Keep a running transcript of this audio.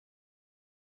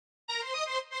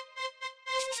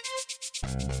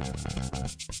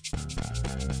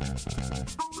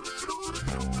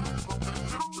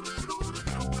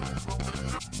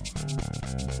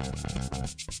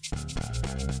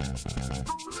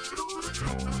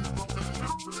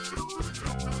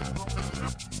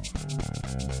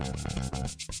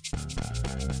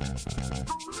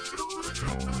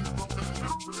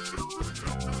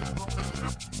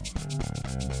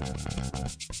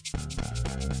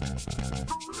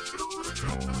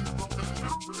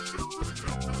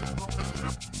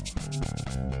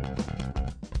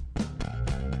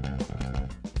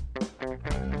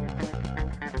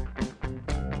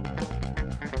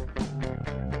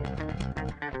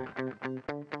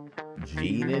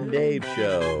Gene and Dave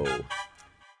Show.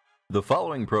 The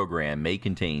following program may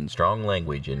contain strong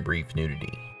language and brief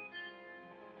nudity.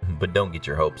 But don't get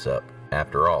your hopes up.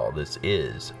 After all, this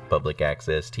is public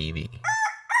access TV.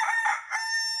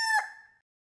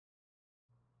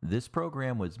 This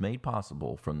program was made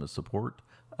possible from the support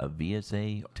of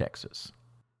VSA Texas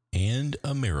and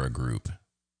Amerigroup.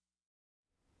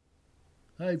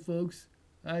 Hi, folks.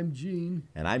 I'm Gene.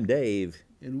 And I'm Dave.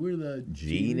 And we're the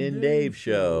Gene and Dave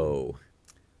Show.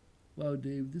 Wow,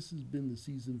 Dave, this has been the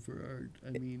season for art.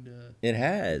 I mean... it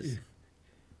has.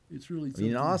 It's really something. I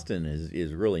mean, Austin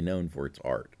is really known for its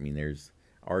art. I mean, there's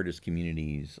artist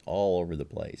communities all over the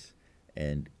place.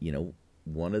 And, you know,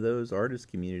 one of those artist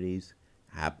communities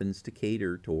happens to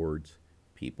cater towards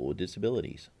people with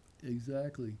disabilities.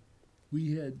 Exactly.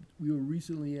 We were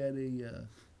recently at a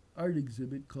art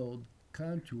exhibit called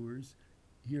Contours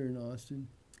here in Austin,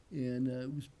 and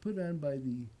it was put on by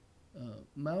the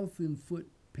Mouth and Foot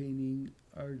Painting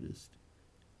Artist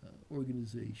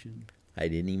organization. I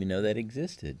didn't even know that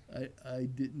existed. I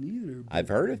didn't either. I've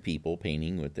heard of people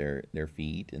painting with their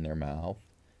feet and their mouth,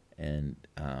 and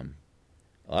a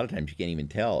lot of times you can't even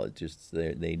tell. It's just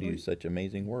they do such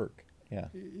amazing work. Yeah.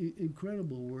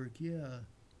 Incredible work, yeah.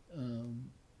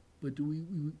 But we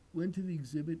went to the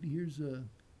exhibit. Here's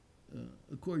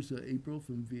of course, April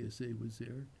from VSA was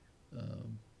there.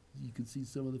 You can see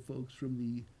some of the folks from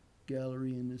the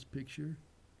gallery in this picture.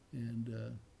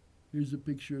 And here's a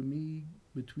picture of me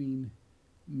between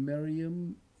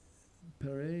Miriam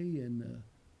Perret and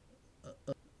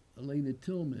Elena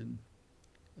Tillman.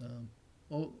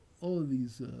 All of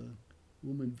these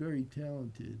women very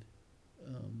talented.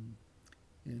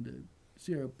 And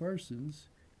Sarah Parsons,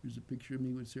 here's a picture of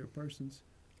me with Sarah Parsons,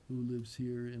 who lives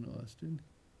here in Austin.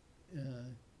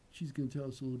 She's going to tell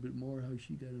us a little bit more how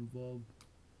she got involved,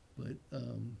 but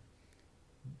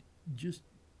just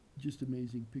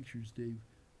amazing pictures, Dave.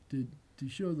 To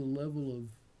show the level of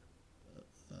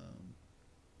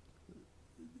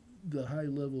the high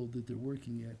level that they're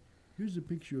working at. Here's a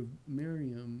picture of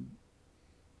Miriam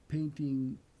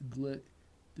painting Glen.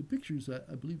 The picture's,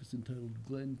 I believe it's entitled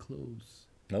Glen Close.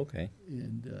 Okay.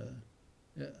 And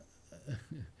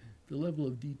the level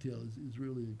of detail is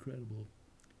really incredible.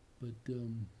 But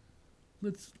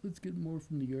let's get more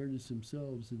from the artists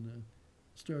themselves and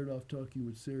start off talking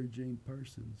with Sarah Jane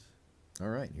Parsons. All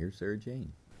right, here's Sarah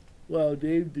Jane. Wow,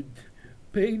 Dave,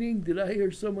 did I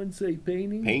hear someone say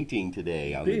painting? Painting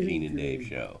today on the Gene and Dave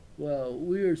Show. Wow,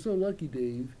 we are so lucky,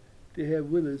 Dave, to have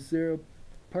with us Sarah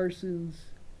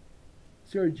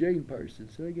Jane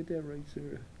Parsons. Did I get that right,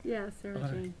 Sarah? Yeah, Sarah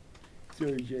Jane.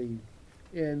 Sarah Jane.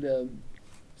 And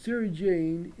Sarah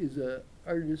Jane is an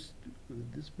artist with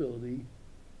a disability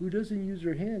who doesn't use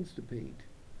her hands to paint.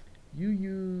 You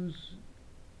use,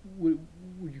 would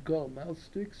you call them mouth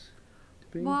sticks to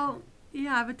paint? Well,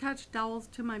 yeah, I've attached dowels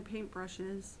to my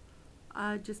paintbrushes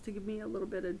just to give me a little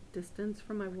bit of distance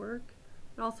from my work.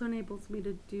 It also enables me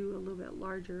to do a little bit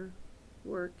larger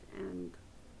work, and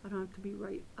I don't have to be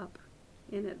right up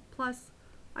in it. Plus,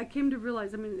 I came to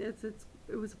realize, I mean,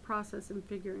 it was a process in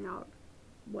figuring out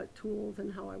what tools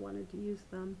and how I wanted to use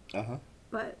them.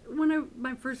 But when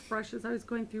my first brushes, I was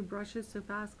going through brushes so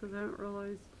fast because I didn't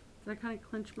realize that I kind of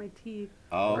clenched my teeth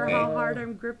or how hard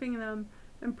I'm gripping them,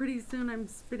 and pretty soon I'm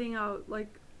spitting out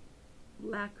like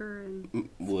lacquer and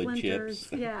wood splinters.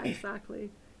 chips. Yeah,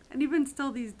 exactly. And even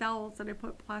still, these dowels that I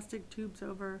put plastic tubes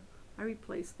over, I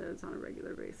replace those on a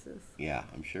regular basis. Yeah,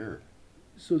 I'm sure.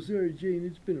 So Sarah Jane,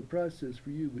 it's been a process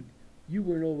for you, but you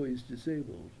weren't always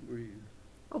disabled, were you?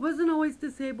 I wasn't always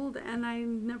disabled, and I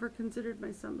never considered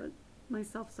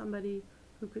myself somebody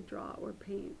who could draw or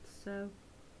paint. So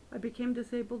I became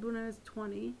disabled when I was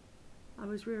 20. I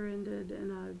was rear-ended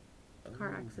in a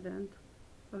car accident.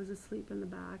 I was asleep in the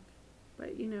back.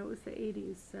 But, you know, it was the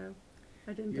 80s, so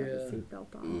I didn't have a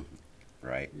seatbelt on.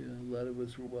 Right. Yeah, a lot of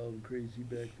us were wild and crazy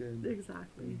back then.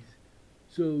 Exactly.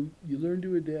 So you learned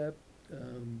to adapt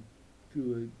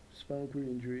through a spinal cord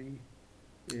injury.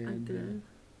 And, I did.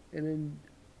 And then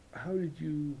how did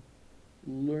you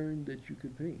learn that you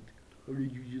could paint? Or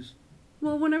did you just,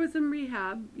 Well, when I was in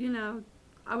rehab,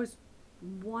 I was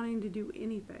wanting to do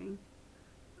anything.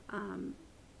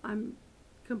 I'm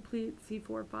complete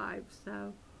C4-5,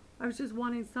 so I was just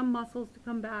wanting some muscles to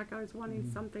come back. I was wanting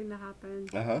something to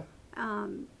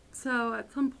happen. So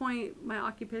at some point, my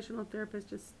occupational therapist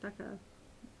just stuck a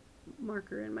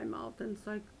marker in my mouth, and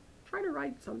so I tried to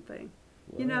write something.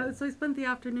 wow. So I spent the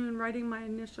afternoon writing my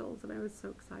initials, and I was so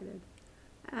excited.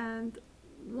 And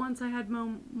once I had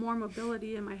more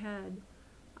mobility in my head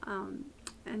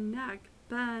and neck,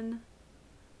 then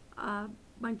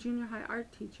my junior high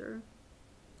art teacher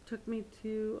took me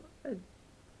to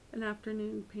an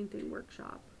afternoon painting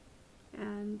workshop.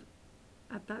 And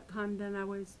at that time, then I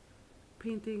was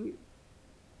painting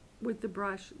with the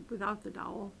brush, without the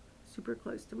dowel, super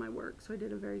close to my work. So I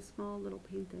did a very small little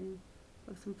painting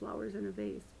of some flowers in a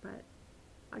vase, but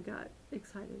I got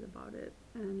excited about it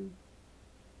and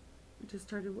just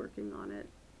started working on it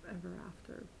ever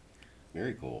after.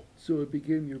 Very cool. So it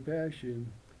became your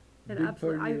passion, And big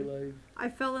part of your life. I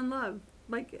fell in love.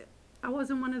 Like, I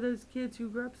wasn't one of those kids who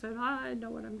grew up saying, I know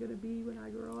what I'm going to be when I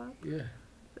grow up. Yeah.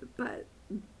 But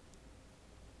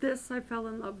this I fell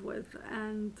in love with,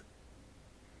 and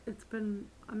it's been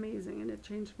amazing, and it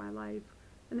changed my life.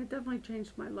 And it definitely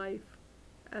changed my life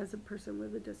as a person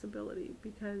with a disability,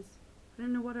 because I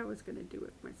didn't know what I was going to do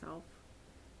with myself.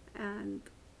 And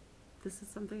this is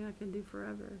something I can do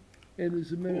forever. And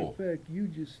as a matter Cool. of fact, you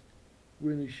just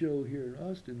were in a show here in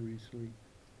Austin recently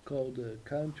called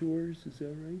Contours, is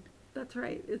that right? That's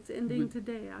right. It's ending With-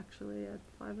 today, actually, at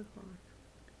 5 o'clock.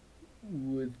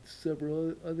 With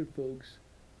several other folks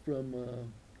from,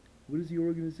 what is the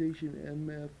organization,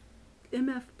 MF?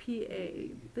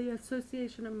 MFPA, the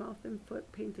Association of Mouth and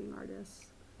Foot Painting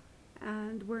Artists.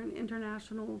 And we're an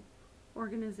international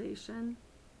organization,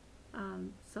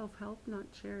 self-help,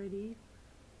 not charity.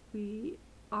 We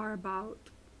are about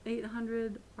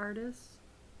 800 artists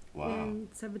Wow. in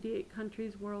 78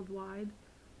 countries worldwide.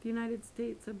 The United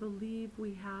States, I believe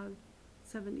we have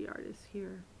 70 artists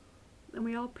here. And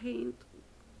we all paint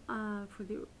for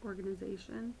the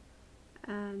organization.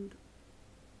 And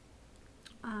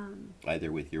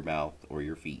Either with your mouth or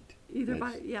your feet. either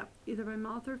That's- either by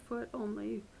mouth or foot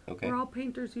only. Okay. We're all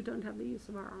painters who don't have the use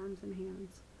of our arms and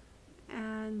hands.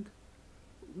 And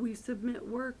we submit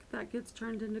work that gets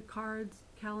turned into cards,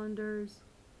 calendars,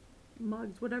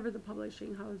 mugs, whatever the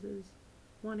publishing houses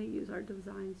want to use our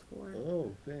designs for.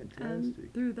 Oh, fantastic.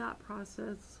 And through that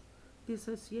process, the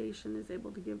association is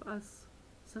able to give us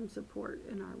some support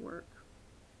in our work.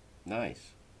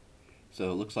 Nice. So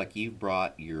it looks like you've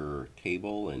brought your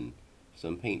table and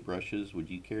some paintbrushes. Would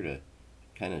you care to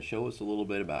kind of show us a little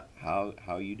bit about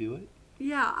how you do it?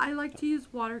 Yeah, I like to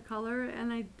use watercolor,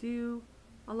 and I do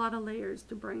a lot of layers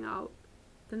to bring out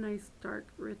the nice dark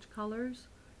rich colors.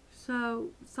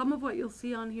 So some of what you'll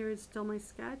see on here is still my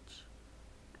sketch,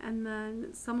 and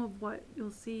then some of what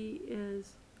you'll see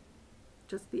is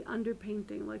just the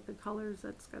underpainting, like the colors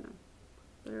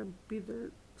that'll be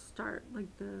the start. Like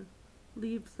the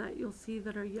leaves that you'll see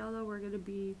that are yellow are going to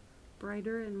be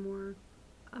brighter and more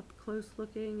up close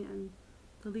looking, and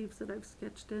the leaves that I've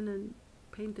sketched in and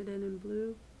painted in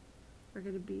blue are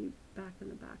going to be back in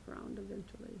the background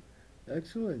eventually.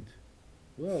 Excellent.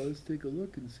 Well, let's take a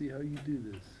look and see how you do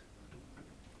this.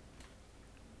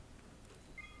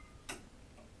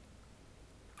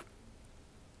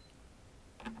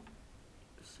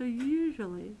 So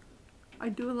usually I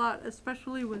do a lot,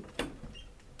 especially with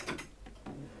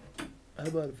How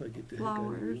about if I get the heck out of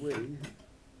Flowers. your way?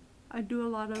 I do a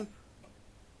lot of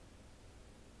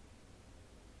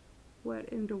wet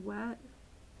into wet.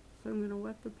 So I'm going to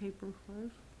wet the paper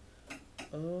first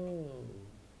Oh,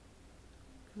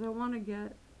 because I want to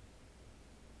get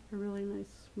a really nice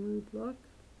smooth look.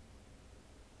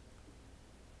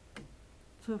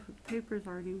 So if the paper's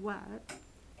already wet,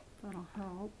 that'll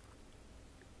help.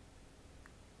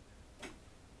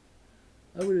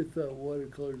 I would have thought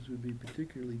watercolors would be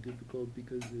particularly difficult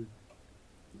because it,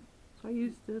 So I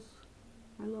use this,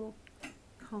 my little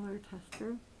color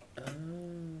tester.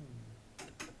 oh,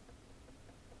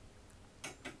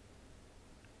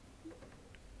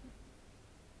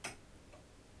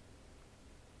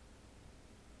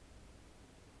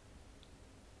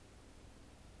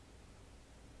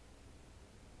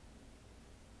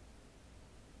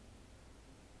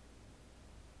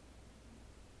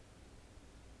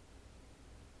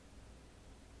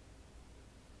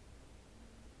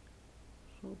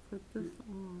 So I'll put this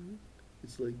on.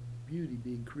 it's like beauty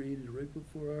being created right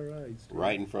before our eyes.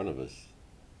 Right in front of us.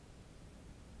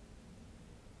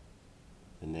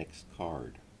 The next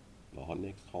card. The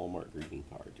next Hallmark greeting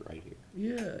cards right here.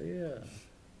 Yeah, yeah.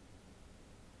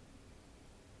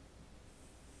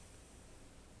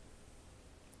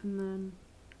 And then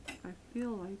I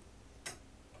feel like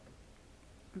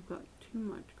I've got too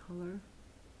much color.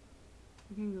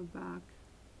 I can go back,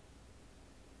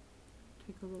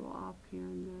 take a little off here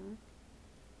and there.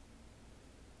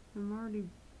 I'm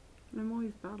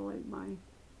always battling my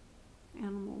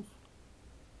animals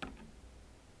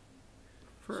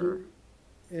for. So,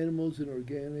 animals and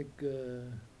organic,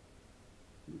 would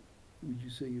you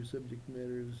say your subject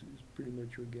matter is pretty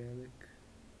much organic?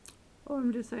 Oh,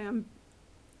 I'm just saying, I'm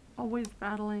always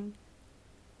battling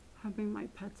having my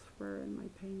pet's fur in my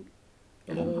paint.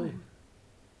 Oh,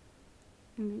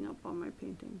 Ending up on my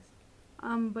paintings.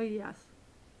 But yes,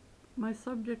 my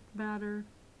subject matter,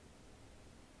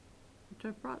 which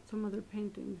I brought some other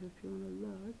paintings if you want to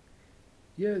look.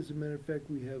 yeah, as a matter of fact,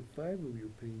 we have 5 of your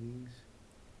paintings.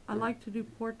 I like to do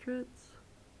portraits.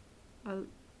 I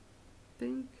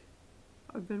think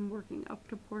I've been working up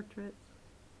to portraits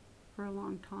for a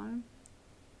long time.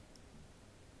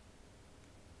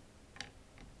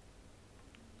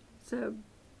 So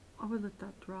I would let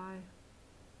that dry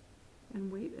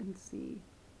and wait and see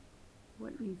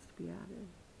what needs to be added.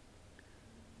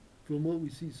 From what we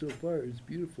see so far, it's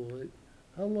beautiful.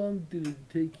 How long did it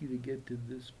take you to get to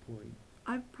this point?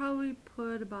 I've probably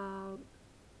put about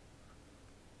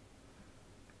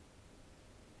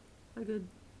a good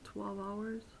 12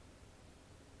 hours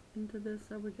into this,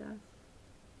 I would guess.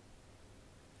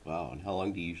 Wow, and how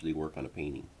long do you usually work on a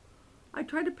painting? I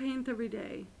try to paint every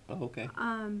day, Oh, okay.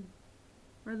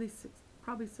 or at least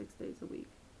probably 6 days a week.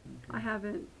 I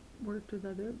haven't worked with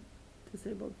other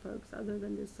disabled folks other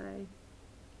than to say,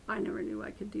 I never knew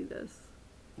I could do this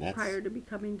That's prior to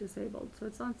becoming disabled. So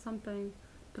it's not something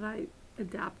that I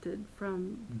adapted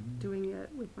from doing it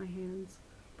with my hands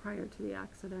prior to the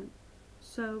accident.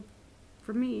 So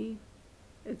for me,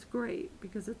 it's great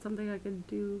because it's something I can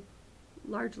do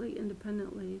largely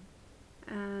independently,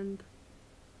 and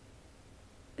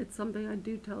it's something I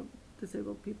do tell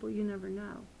disabled people, you never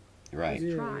know. right.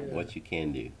 Just try. What you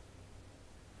can do.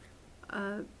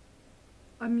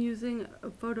 I'm using a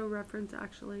photo reference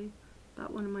actually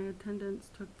that one of my attendants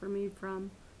took for me from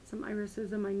some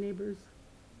irises in my neighbor's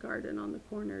garden on the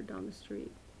corner down the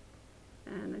street.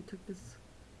 And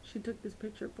she took this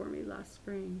picture for me last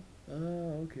spring.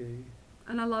 Oh, okay.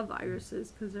 And I love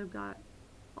irises because they've got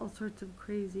all sorts of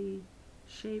crazy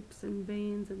shapes and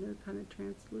veins, and they're kind of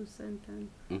translucent, and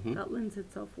Mm-hmm. that lends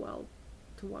itself well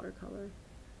to watercolor.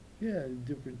 Yeah,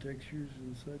 different textures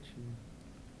and such, and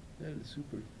that is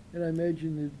super. And I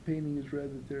imagine the painting is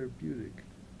rather therapeutic,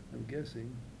 I'm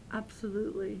guessing.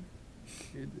 Absolutely.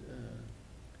 It,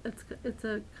 It's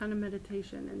a kind of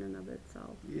meditation in and of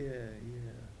itself. yeah,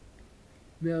 yeah.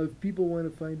 Now, if people want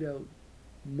to find out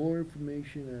more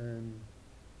information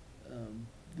on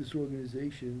this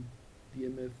organization, the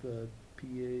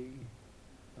MFPA,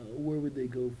 where would they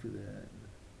go for that?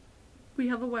 We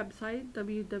have a website,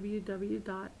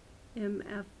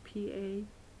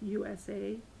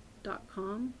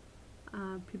 www.mfpausa.com.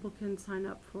 People can sign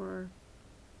up for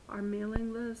our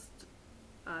mailing list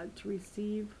to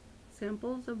receive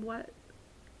samples of what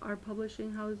our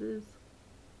publishing houses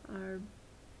are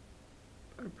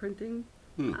printing,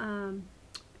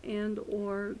 and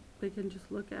or they can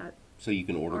just look at So you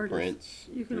can order artists. prints.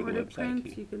 You can through the order website,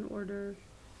 prints, too. you can order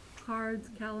cards,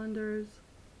 calendars.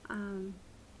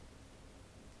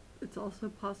 It's also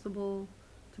possible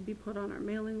to be put on our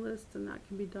mailing list, and that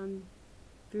can be done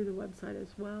through the website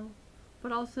as well.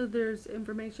 But also there's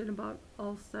information about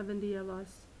all 70 of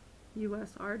us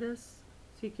U.S. artists,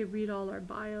 so you can read all our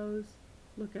bios,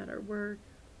 look at our work,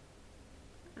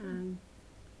 and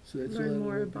So that's all learn on the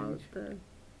more webpage. about the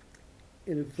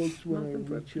And if folks want to Muffin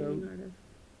Brook reach painting out, artist.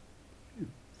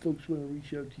 folks want to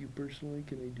reach out to you personally,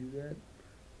 can they do that?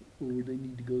 Or would they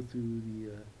need to go through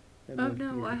the Oh MFPA?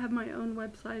 no, I have my own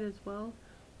website as well,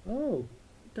 Oh,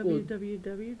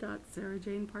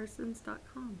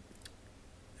 www.sarahjaneparsons.com.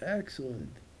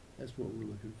 excellent. That's what we're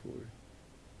looking for.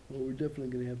 Well, we're definitely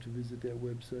going to have to visit that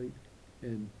website.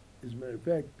 And as a matter of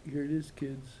fact, here it is,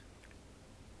 kids.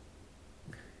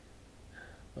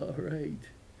 All right.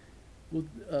 Well,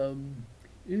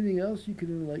 anything else you can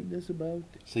enlighten us about?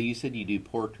 So you said you do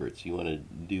portraits. You want to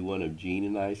do one of Jean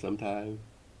and I sometime?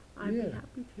 I'd Yeah. be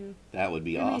happy to. That would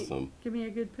be awesome. Give me a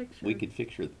good picture. We could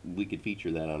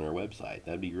feature that on our website.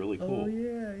 That'd be really Oh, cool.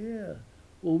 yeah, yeah.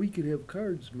 Well, we could have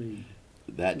cards made.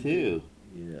 That too.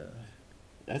 Yeah.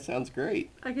 That sounds great.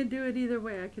 I can do it either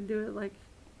way. I can do it like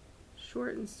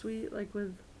short and sweet, like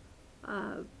with,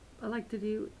 I like to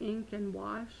do ink and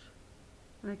wash,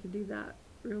 and I could do that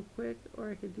real quick, or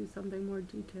I could do something more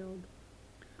detailed.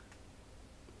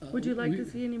 Would you like we- to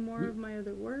see any more we- of my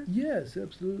other work? Yes,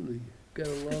 absolutely. Got a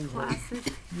The long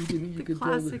classic, You the can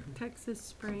classic Texas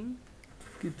spring.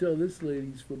 tell this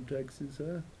lady's from Texas,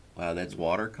 huh? Wow, that's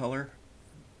watercolor?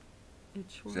 It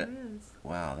sure that- is.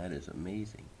 Wow, that is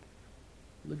amazing.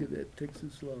 Look at that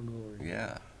Texas Longhorn.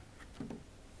 Yeah.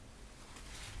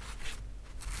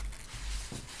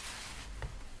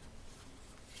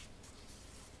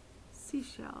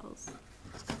 Seashells.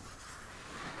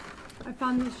 I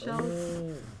found these shells.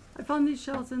 Oh, I found these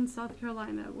shells in South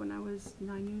Carolina when I was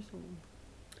 9 years old,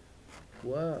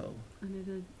 wow. and I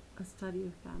did a study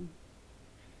of them.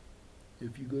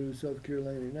 If you go to South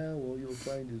Carolina now, all you'll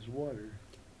find is water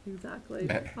Exactly.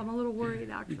 I'm a little worried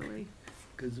actually.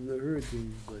 because of the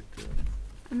hurricanes, but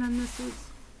And then this is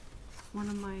one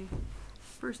of my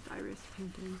first iris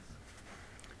paintings.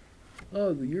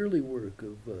 oh, the yearly work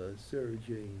of Sarah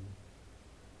Jane.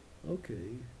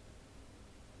 Okay.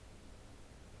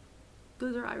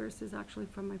 Those are irises actually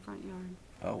from my front yard.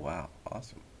 Oh, wow.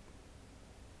 Awesome.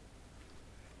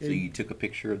 So And- you took a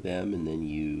picture of them and then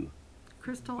you.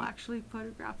 Crystal actually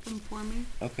photographed them for me,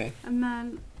 Okay. and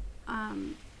then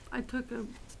I took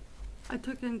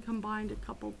and combined a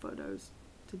couple photos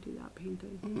to do that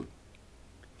painting. Mhm.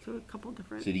 So a couple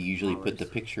different. So do you usually put the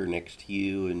flowers. picture next to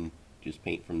you and just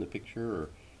paint from the picture, or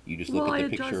you just look Well, at I the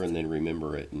picture adjust- and then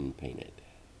remember it and paint it?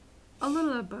 A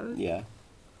little of both. Yeah.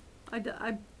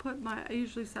 I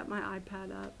usually set my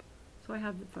iPad up, so I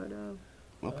have the photo.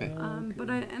 Okay. But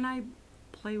Okay. I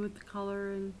play with the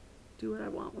color and do what I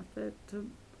want with it to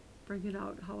bring it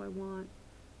out how I want.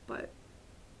 But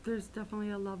there's definitely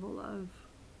a level of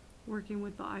working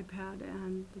with the iPad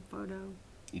and the photo.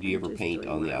 Do you I'm ever just paint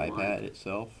doing on the what I iPad want.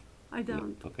 itself? I No?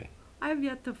 don't. Okay. I have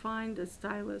yet to find a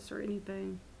stylus or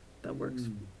anything that works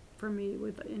Mm. for me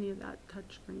with any of that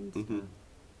touchscreen Mhm. stuff.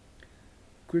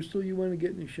 Crystal, you want to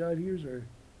get in the shot here?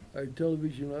 Our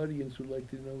television audience would like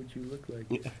to know what you look like.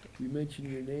 Yeah. We mentioned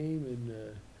your name,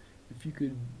 and if you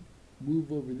could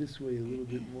move over this way a little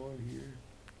bit more here,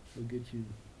 we'll get you.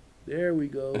 There we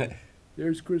go.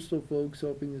 There's Crystal, folks,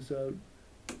 helping us out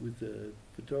with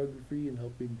photography and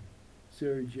helping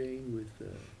Sarah Jane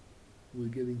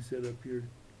with getting set up here.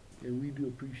 And we do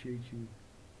appreciate you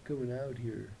coming out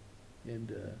here. And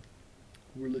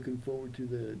we're looking forward to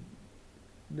the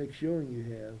next showing you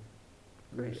have.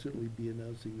 We'll Great. certainly be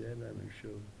announcing that on our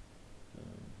show.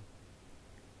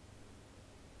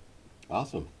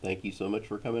 Awesome. Thank you so much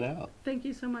for coming out. Thank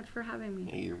you so much for having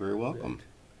me. Hey, you're very welcome.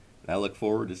 I look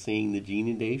forward to seeing the Gene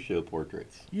and Dave show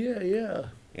portraits. Yeah.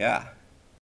 Yeah.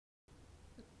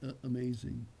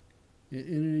 Amazing. And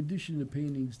in addition to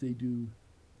paintings, they do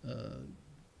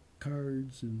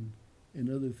cards and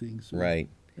other things. So Right.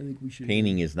 I think we should.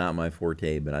 Painting is not my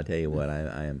forte, but I tell you what,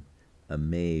 I am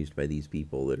amazed by these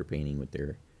people that are painting with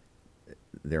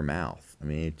their mouth. I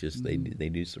mean, it just Mhm. they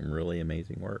do some really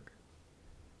amazing work.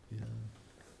 Yeah.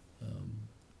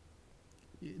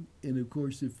 And of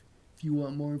course, if you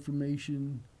want more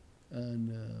information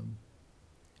on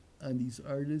these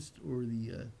artists or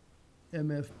the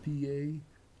MFPA,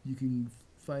 you can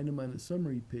find them on the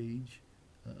summary page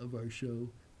of our show.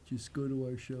 Just go to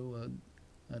our show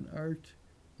on art,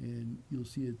 and you'll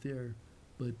see it there.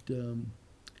 But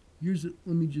let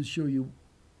me just show you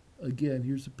again.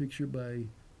 Here's a picture by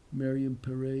Mariam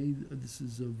Perret. This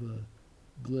is of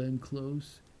Glenn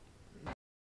Close.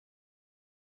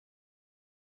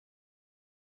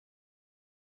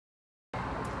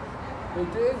 Well,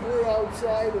 Dave, we're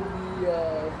outside of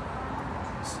the,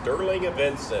 Sterling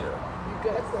Event Center. you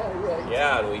got that right.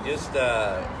 Yeah, and we just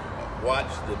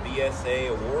watched the BSA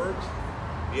Awards,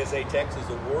 BSA Texas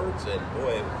Awards, and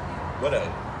boy, what a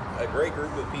great group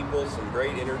of people, some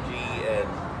great energy, and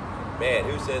man,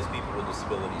 who says people with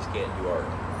disabilities can't do art?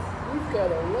 We've got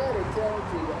a lot of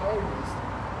talented artists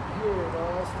here in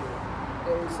Austin,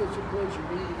 and it's such a pleasure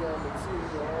meeting them and seeing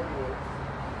their artwork.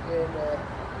 And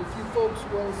if you folks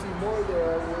want to see more of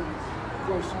their artwork, of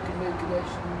course, you can make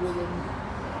connection with them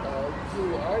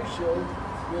through our show.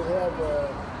 We'll have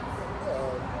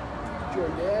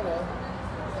Jordana,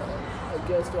 a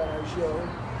guest on our show,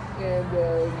 and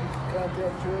you can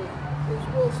contact her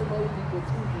as well as some other people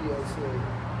through BSA.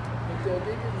 But they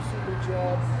did a super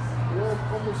job. It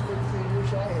almost makes me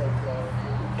wish I had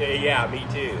talent. Yeah, me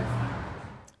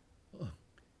too.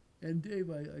 And Dave,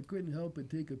 I couldn't help but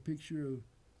take a picture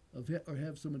or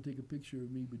have someone take a picture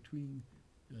of me between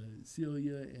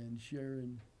Celia and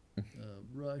Sharon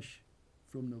Rush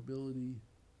from Nobility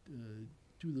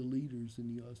to the leaders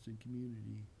in the Austin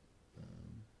community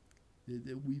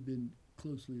that we've been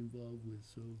closely involved with.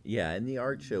 So Yeah, and the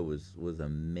art show was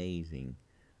amazing.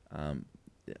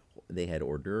 They had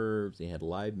hors d'oeuvres. They had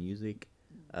live music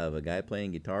of a guy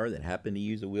playing guitar that happened to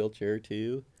use a wheelchair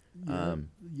too. Yeah,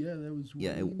 yeah, that was Wayne.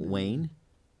 Yeah, Wayne.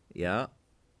 Yeah,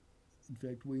 In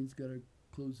fact, Wayne's got our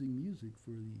closing music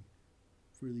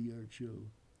for the art show.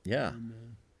 yeah. And,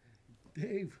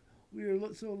 Dave, we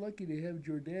are so lucky to have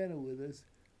Jordana with us.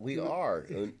 We Yeah. are.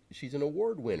 And she's an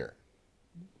award winner.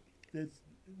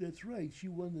 That's right. She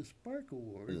won the Spark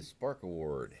Award The Spark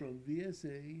Award. from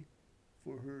VSA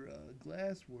for her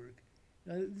glass work.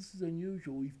 Now, this is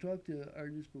unusual. We've talked to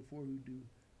artists before who do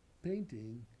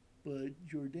painting, but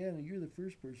Jordana, you're the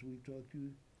first person we've talked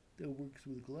to that works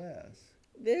with glass.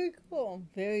 Very cool.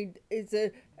 It's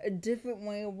a different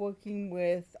way of working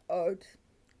with art.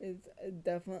 It's a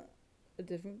different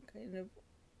kind of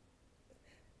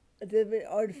a different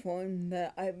art form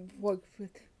that I've worked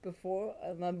with before.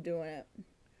 I love doing it.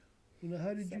 Well, now,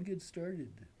 how did you get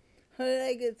started? How did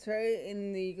I get started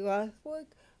in the glass work?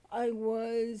 I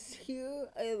was here.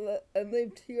 I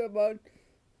lived here about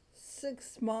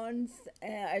 6 months,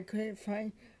 and I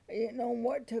didn't know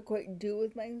what to quite do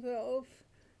with myself.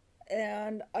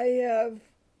 And I have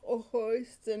a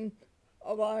horse and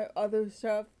a lot of other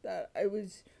stuff that I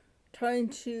was trying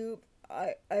to.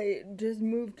 I just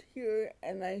moved here,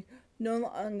 and I no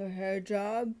longer had a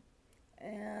job,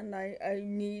 and I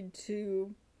need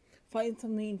to find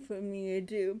something for me to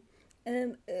do.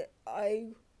 And I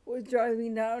was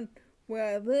driving down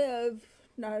where I live,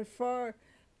 not far,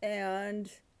 and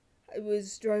I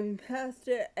was driving past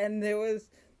it, and there was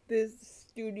this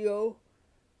studio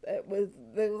that was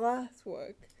the glass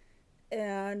work.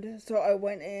 And so I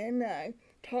went in, and I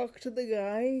talked to the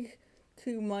guy,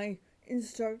 to my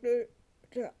instructor,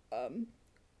 to,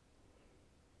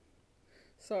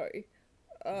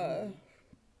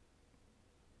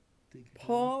 Take your time.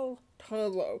 Paul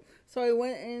Tarlow. So I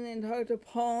went in and talked to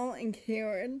Paul and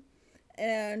Karen,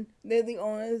 and they're the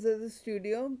owners of the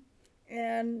studio,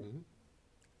 and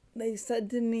they said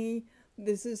to me,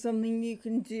 this is something you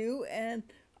can do, and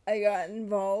I got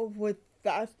involved with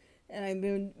that, and I've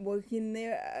been working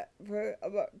there for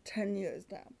about 10 years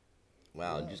now.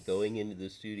 Wow, just going into the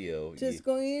studio. Just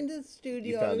going into the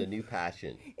studio. You found a new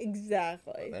passion.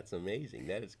 Exactly. That's amazing.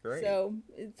 That is great. So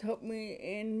it's helped me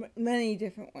in many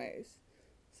different ways.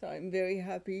 So I'm very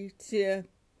happy to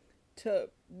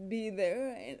be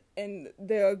there, and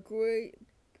they're a great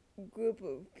group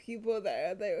of people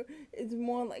that are there. It's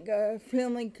more like a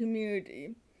family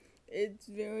community. It's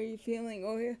very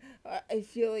feeling, I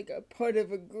feel like a part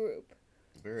of a group.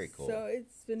 Very cool. So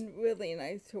it's been really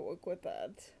nice to work with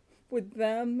that, with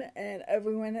them and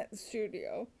everyone at the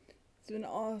studio. It's been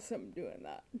awesome doing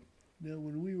that. Now,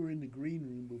 when we were in the green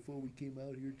room before we came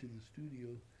out here to the studio,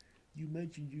 you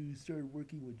mentioned you started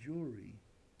working with jewelry.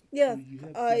 Yeah, Did you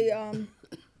have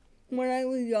when I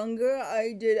was younger,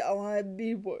 I did a lot of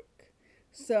beadwork.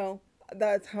 So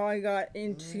that's how I got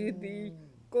into the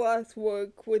glass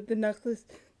work with the necklace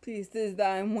pieces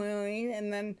that I'm wearing.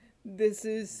 And then this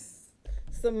is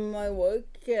some of my work.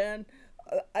 And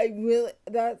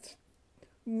that's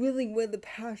really where the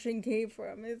passion came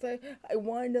from. It's like I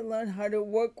wanted to learn how to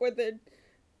work with it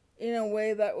in a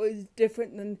way that was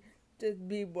different than just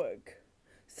beadwork.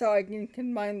 So I can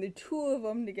combine the two of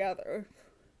them together.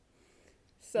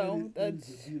 So that that's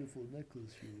is a beautiful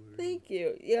necklace you're wearing. Thank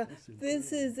you. Yeah, That's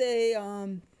this incredible. is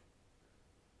a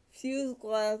fused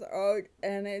glass art,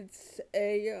 and it's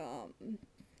a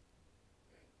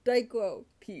Dichro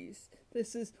piece.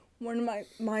 This is one of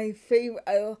my favorite.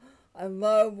 I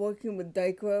love working with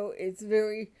Dichro. It's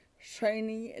very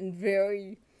shiny and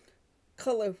very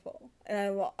colorful,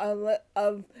 and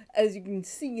as you can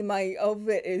see, my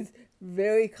outfit is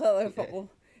very colorful.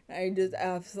 I just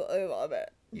absolutely love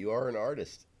it. You are an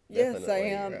artist. Yes, I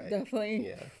Definitely, am, right? definitely.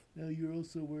 Yeah. Now, you're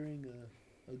also wearing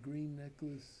a green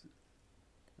necklace.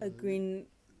 A green.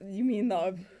 You mean the?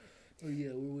 Oh, yeah,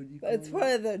 what would you call That's it?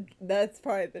 part of the. That's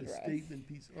part of the A dress. statement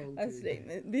piece. Oh, okay. A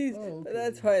statement. These. Oh, okay.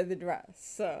 That's part of the dress.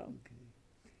 So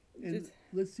Okay. And Just-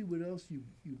 let's see what else you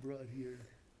brought here.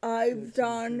 I've Got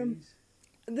some done. trays.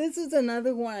 This is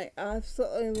another one I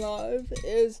absolutely love.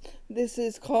 This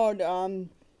is called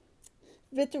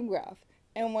Vitrograph,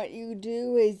 and what you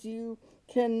do is you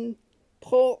can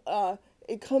pull.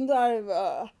 It comes out of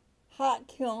a hot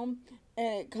kiln,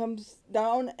 and it comes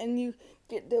down, and you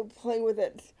get to play with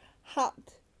it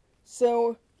hot.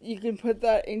 So you can put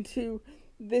that into.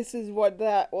 This is what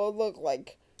that will look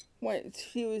like when it's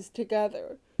fused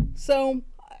together. So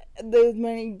there's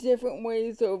many different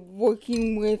ways of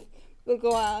working with the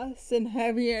glass and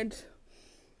having it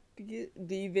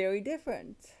be very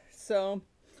different. So,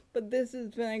 but this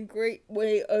has been a great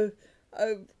way of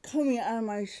coming out of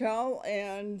my shell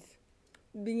and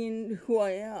being who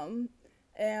I am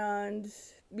and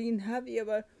being happy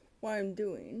about what I'm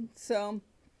doing. So,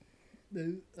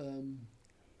 Now,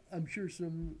 I'm sure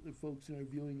some of the folks in our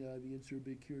viewing audience are a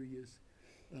bit curious.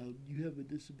 You have a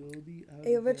disability? How I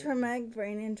did have a that- traumatic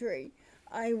brain injury.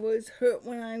 I was hurt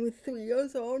when I was 3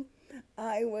 years old.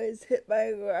 I was hit by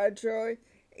a garage door.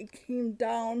 It came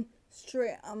down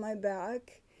straight on my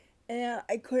back, and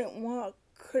I couldn't walk,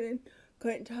 couldn't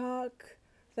talk.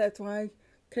 That's why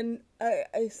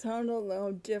I sound a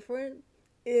little different.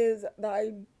 Is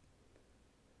that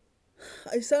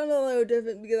I sound a little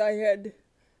different because I had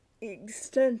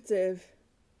extensive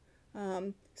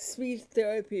speech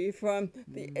therapy from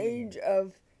the age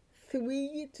of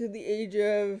 3 to the age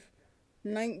of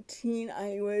 19.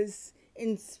 I was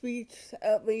in speech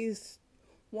at least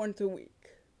once a week.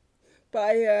 But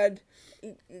I had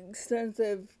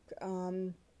extensive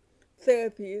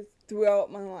therapy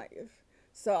throughout my life.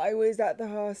 So I was at the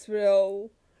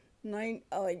hospital once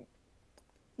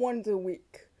a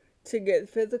week to get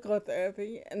physical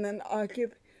therapy and then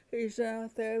occupational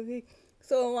therapy.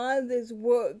 So a lot of this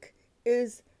work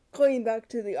is going back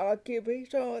to the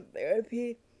occupational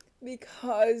therapy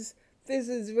because this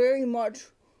is very much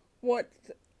what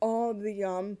all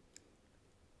the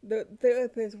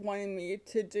therapists wanted me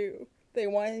to do. They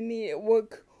wanted me to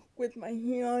work with my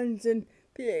hands and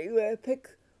be able to pick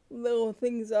little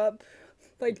things up.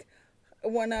 Like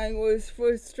when I was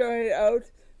first started out,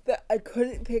 that I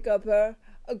couldn't pick up a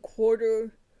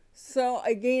quarter, so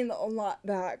I gained a lot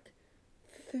back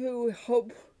through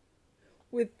help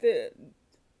with the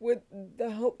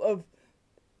help of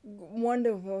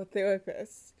wonderful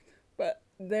therapists. But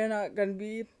they're not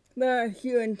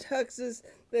here in Texas,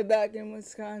 they're back in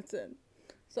Wisconsin.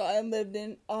 So I lived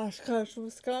in Oshkosh,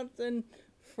 Wisconsin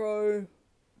for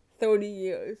 30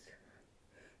 years.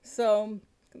 So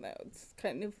that's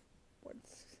kind of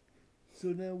what's... So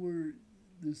now we're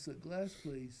this glass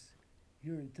place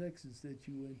here in Texas that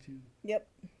you went to. Yep.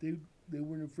 They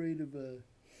weren't afraid of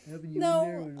having you No, in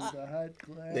there with the hot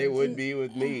glass. They would be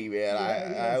with me, man.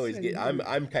 Yeah, I always same get. I'm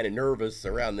here. kind of nervous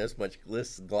around this much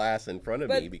glass in front of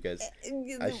me But, because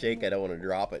I shake. I don't want to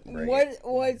drop it and break it.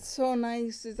 What's so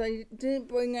nice is I didn't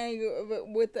bring any of it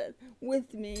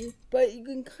with me, but you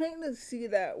can kind of see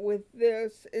that with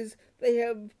this is they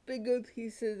have bigger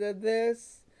pieces of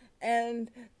this,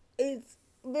 and it's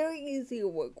very easy to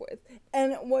work with.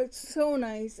 And what's so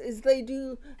nice is they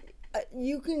do.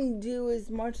 You can do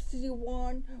as much as you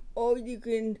want, or you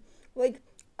can I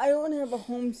don't have a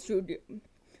home studio.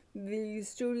 The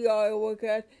studio I work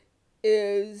at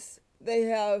they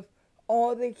have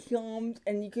all the films,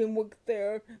 and you can work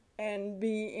there and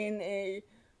be in a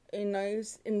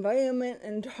nice environment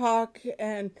and talk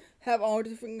and have all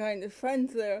different kinds of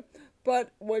friends there.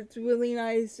 But what's really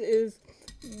nice is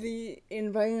the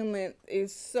environment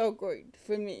is so great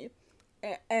for me,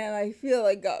 and I feel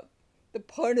like the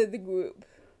part of the group.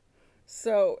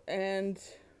 So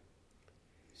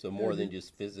more than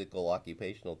just physical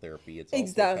occupational therapy, it's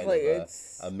exactly also kind of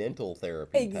it's a mental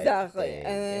therapy exactly type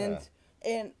thing.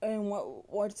 and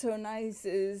what's so nice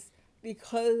is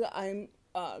because I'm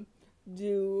I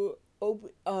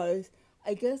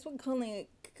guess we're calling it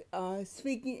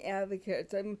speaking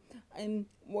advocates. I'm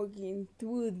working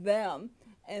through them,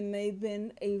 and they've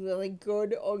been a really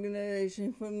good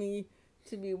organization for me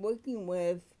to be working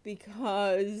with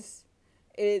because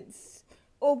it's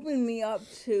opened me up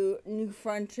to new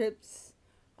friendships.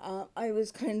 I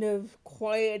was kind of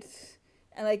quiet,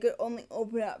 and I could only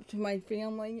open up to my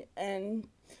family and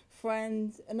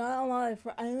friends, and not a lot of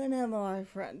I didn't have a lot of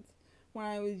friends when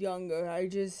I was younger.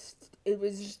 It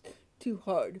was just too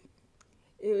hard.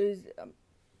 It was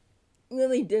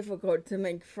really difficult to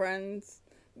make friends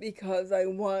because I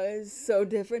was so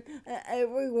different.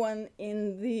 Everyone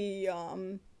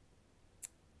in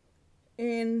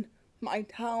my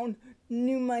town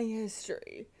knew my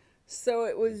history, so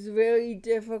it was very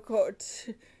difficult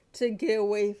to get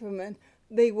away from it.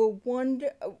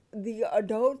 The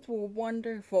adults were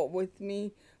wonderful with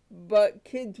me, but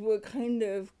kids were kind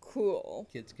of cruel.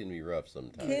 Kids can be rough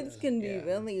sometimes. Kids can be Yeah.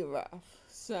 really rough.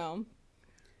 So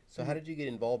how did you get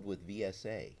involved with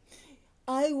VSA?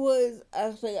 I was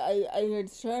actually I had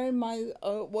started my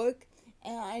artwork,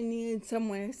 and I needed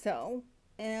somewhere to sell,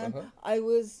 and I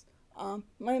was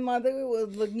my mother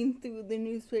was looking through the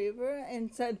newspaper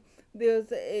and said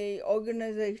there's a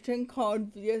organization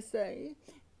called VSA,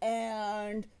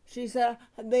 and she said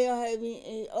they are having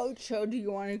a art show. Do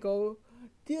you want to go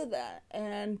do that?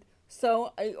 And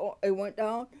so I went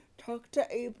down, talked to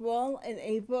April, and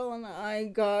I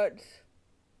got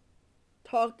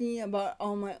talking about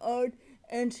all my art,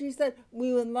 and she said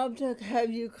we would love to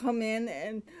have you come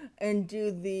in and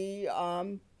do the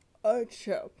art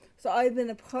show. So I've been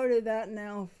a part of that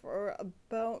now for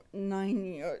about 9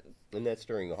 years. And that's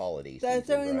during the holiday season, That's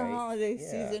during the right? holiday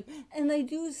Yeah. season, and I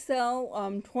do sell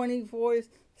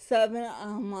 24/7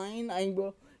 online. I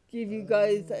will give you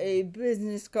guys a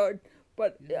business card,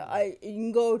 but you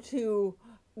can go to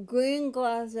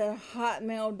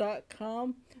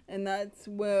greenglass@hotmail.com, and that's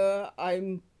where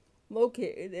I'm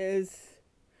located. Is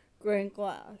Grand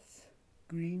Glass.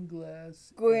 Green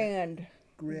glass. Grand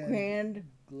Grand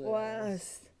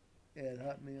Glass at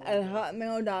Hotmail. at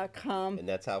hotmail.com. And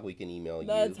that's how we can email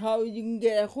That's you. how you can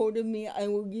get a hold of me. I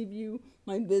will give you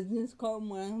my business card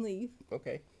when I leave.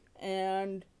 Okay.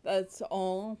 And that's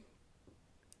all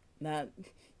that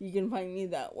you can find me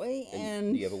that way.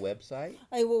 And do you have a website?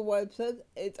 I have a website.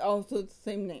 It's also the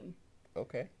same name.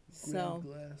 Okay. So,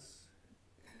 Green glass.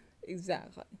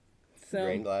 exactly. So,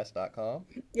 Grandglass.com?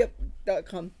 yep,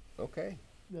 .com. Okay.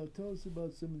 Now tell us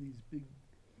about some of these big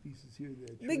pieces here.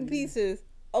 That Big trade. pieces.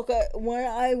 Okay,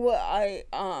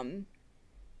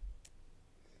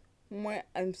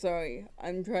 I'm sorry.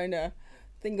 I'm trying to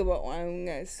think about what I'm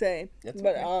going to say. That's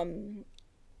But, okay.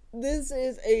 this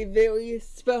is a very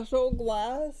special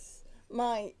glass.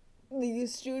 The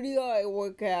studio I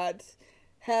work at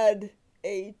had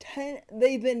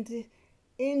they've been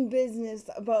in business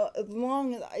about as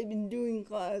long as I've been doing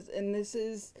glass, and this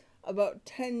is about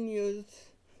 10 years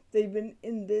they've been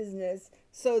in business.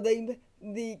 So the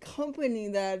company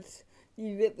that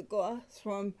you get the glass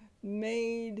from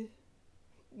made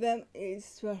them a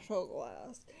special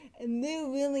glass, and they're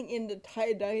really into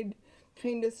tie-dyed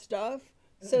kind of stuff.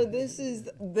 So this is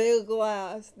their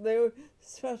glass, their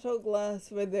special glass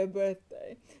for their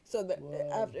birthday. So that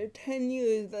after 10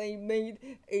 years, they made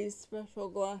a special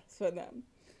glass for them.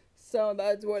 So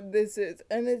that's what this is,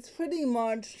 and it's pretty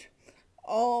much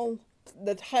all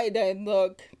the tie-dye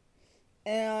look,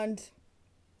 and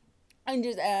I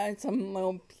just added some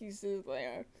little pieces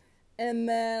there. And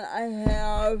then I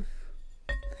have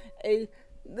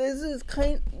this is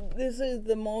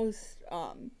the most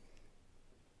a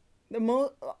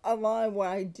lot of what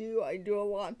I do a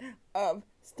lot of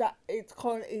it's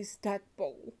called a stack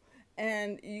bowl,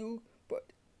 and you put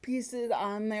pieces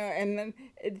on there and then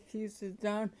it fuses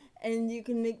down, and you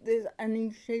can make this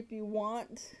any shape you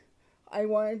want. I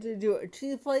wanted to do a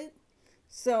cheese plate,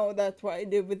 so that's what I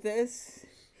did with this,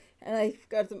 and I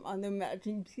got some other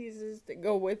matching pieces to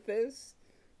go with this.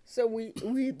 So we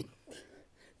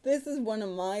this is one of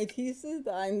my pieces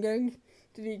that I'm going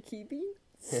to be keeping.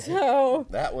 So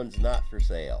That one's not for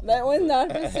sale. that one's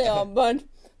not for sale, but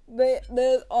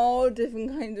there's all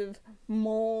different kinds of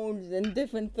molds and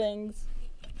different things.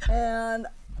 And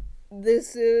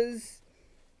this is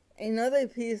another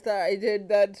piece that I did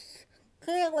that's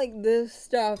kind of like this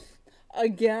stuff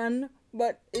again,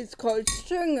 but it's called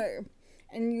stringer.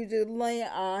 And you just lay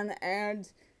it on, and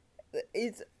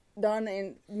it's done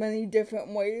in many different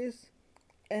ways.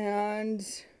 And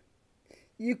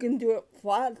you can do it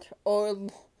flat or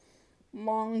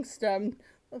long stem.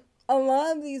 A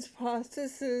lot of these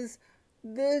processes,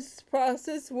 this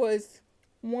process was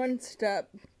one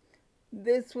step.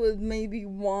 This was maybe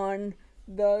one.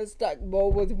 The stack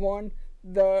bowl was one.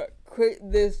 The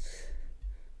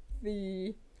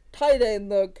tie-dye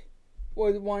look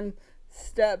was one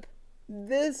step.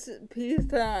 This piece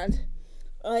that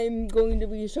I'm going to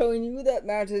be showing you that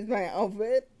matches my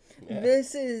outfit. Yeah.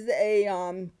 This is I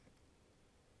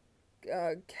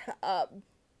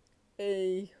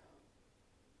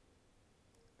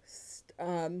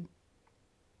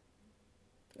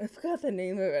forgot the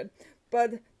name of it,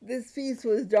 but this piece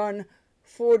was done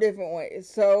 4 different ways.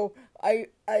 So I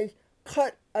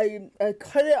cut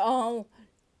it all.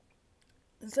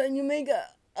 So you make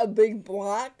a big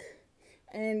block,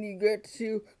 and you get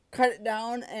to cut it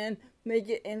down and make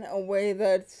it in a way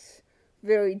that's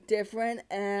very different,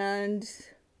 and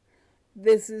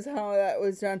this is how that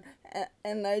was done.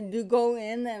 And I do go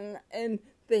in, and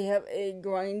they have a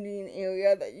grinding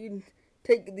area that you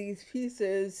take these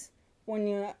pieces when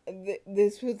you're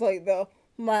this was like the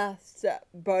last step,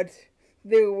 but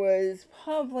there was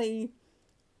probably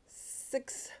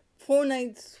 4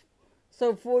 nights,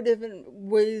 so 4 different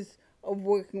ways of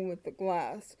working with the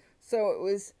glass. So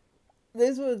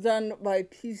this was done by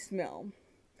piecemeal.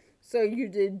 So you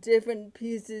did different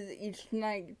pieces each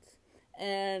night,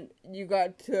 and you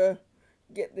got to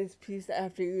get this piece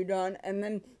after you're done, and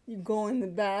then you go in the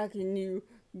back and you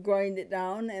grind it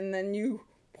down, and then you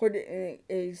put it in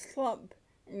a slump,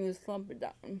 and you slump it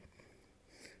down.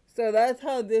 So that's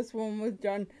how this one was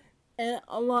done. And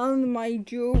a lot of my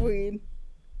jewelry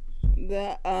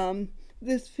that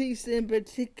this piece in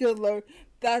particular,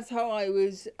 that's how I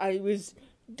was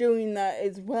doing that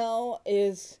as well.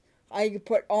 Is I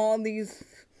put all these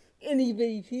itty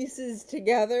bitty pieces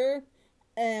together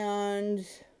and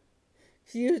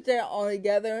fused it all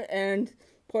together and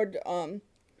put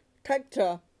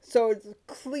Tecta, so it's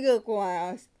clear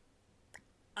glass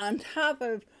on top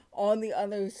of all the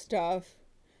other stuff,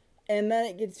 and then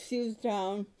it gets fused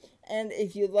down. And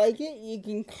if you like it, you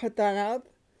can cut that up.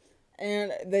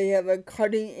 And they have a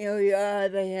cutting area,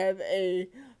 they have a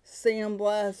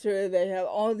sandblaster, they have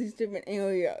all these different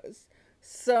areas.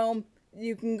 So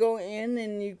you can go in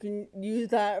and you can use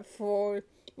that for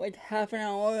like half an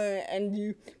hour and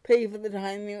you pay for the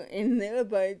time you're in there,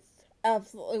 but it's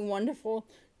absolutely wonderful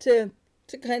to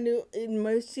kind of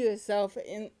immerse yourself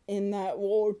in that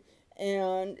world,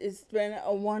 and it's been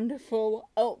a wonderful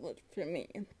outlet for me.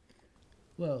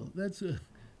 Well, it's an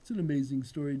amazing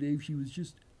story, Dave. She was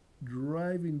just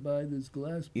driving by this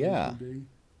glass place Yeah. one day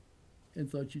and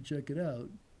thought she'd check it out,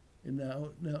 and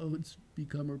now it's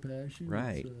become her passion.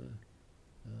 Right. It's,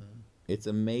 It's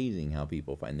amazing how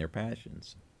people find their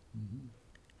passions.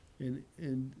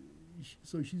 and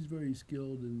so she's very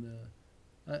skilled, and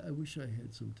I wish I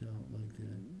had some talent like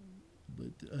that.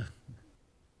 But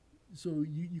so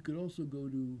you could also go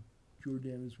to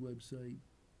Jordana's website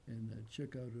and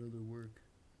check out her other work.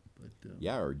 But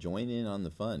Yeah, or join in on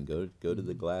the fun. Go to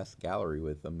the glass gallery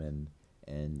with them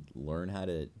and learn how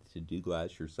to do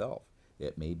glass yourself.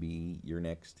 It may be your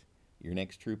next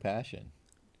true passion.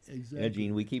 exactly. You know,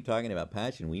 Gene, we keep talking about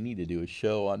passion. We need to do a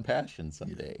show on passion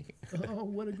someday. Oh,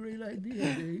 what a great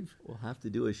idea, Dave! We'll have to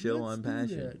do a show Let's on do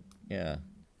passion. that. Yeah,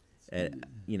 and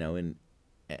you know, and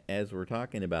as we're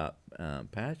talking about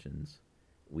passions,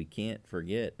 we can't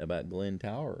forget about Glenn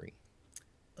Towery.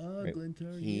 Right. Glenn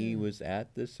Tower. He yeah. was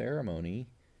at the ceremony,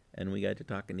 and we got to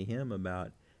talking to him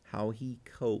about how he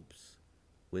copes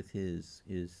with his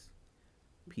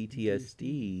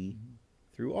PTSD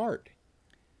through art.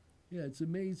 Yeah, it's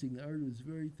amazing. The art is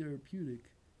very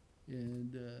therapeutic,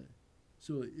 and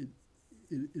so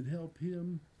it helped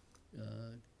him.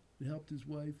 It helped his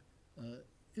wife.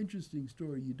 Interesting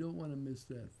story. You don't want to miss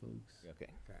that, folks.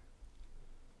 Okay.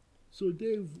 So,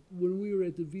 Dave, when we were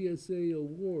at the VSA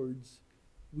Awards,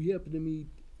 we happened to meet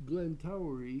Glenn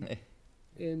Towery,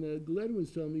 and Glenn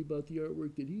was telling me about the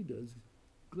artwork that he does.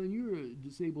 Glenn, you're a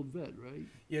disabled vet, right?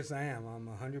 Yes, I am. I'm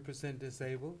 100%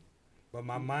 disabled, but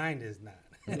my mind is not.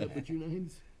 Yeah, but your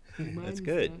mind's That's is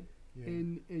good. not. Yeah.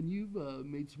 And you've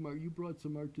made some art. You brought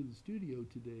some art to the studio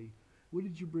today. What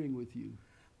did you bring with you?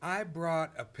 I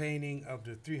brought a painting of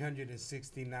the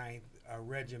 369th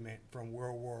Regiment from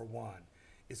World War I.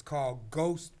 It's called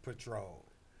Ghost Patrol.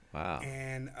 Wow.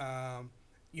 And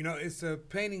you know, it's a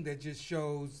painting that just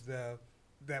shows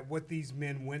that what these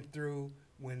men went through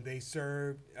when they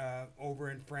served over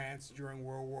in France during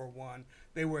World War I.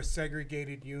 They were a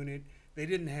segregated unit. They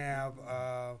didn't have.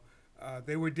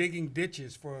 They were digging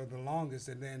ditches for the longest,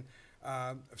 and then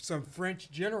some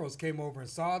French generals came over and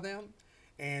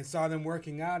saw them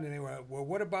working out, and they were, well,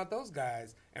 what about those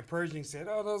guys? And Pershing said,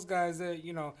 oh, those guys,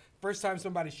 you know, first time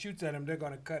somebody shoots at them, they're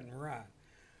going to cut and run.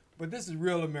 But this is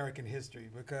real American history,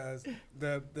 because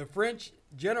the French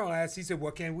general asked, he said,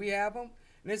 well, can we have them?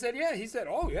 And they said, yeah. He said,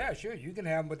 oh, yeah, sure, you can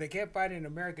have them, but they can't fight in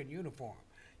American uniform,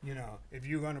 you know, if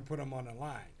you're going to put them on the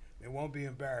line. They won't be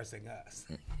embarrassing us.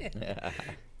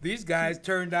 These guys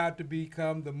turned out to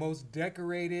become the most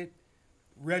decorated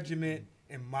regiment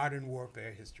in modern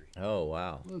warfare history. Oh,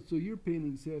 wow. Well, so your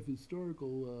paintings have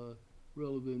historical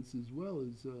relevance as well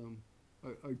as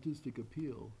artistic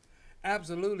appeal.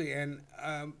 Absolutely, and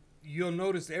you'll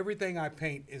notice everything I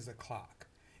paint is a clock.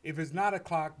 If it's not a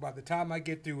clock, by the time I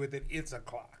get through with it, it's a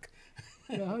clock.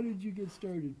 Now, how did you get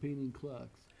started painting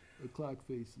clocks, or clock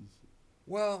faces?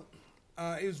 Well,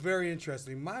 it was very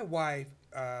interesting. My wife,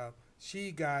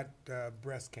 she got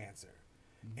breast cancer.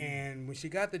 And when she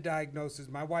got the diagnosis,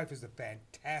 my wife is a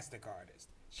fantastic artist.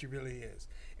 She really is.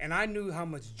 And I knew how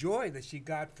much joy that she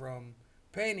got from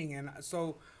painting. And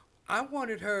so I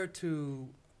wanted her to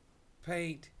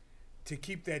paint to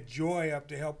keep that joy up,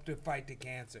 to help to fight the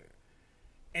cancer.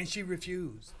 And she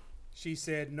refused. She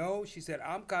said, no. She said,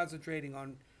 I'm concentrating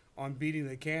on beating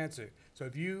the cancer. So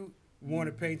if you want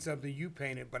to paint something, you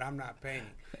paint it, but I'm not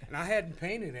painting. And I hadn't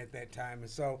painted at that time. And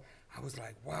so I was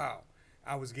like, wow.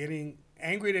 I was getting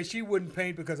angry that she wouldn't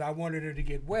paint because I wanted her to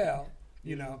get well,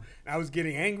 you know. And I was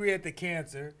getting angry at the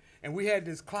cancer. And we had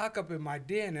this clock up in my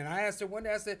den. And I asked her one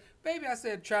day, I said, baby, I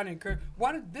said, trying to encourage,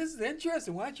 this is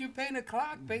interesting. Why don't you paint a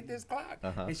clock? Paint this clock.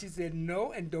 And she said,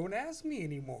 no, and don't ask me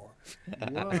anymore.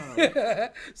 Wow.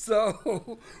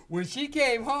 So when she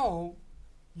came home,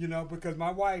 You know, because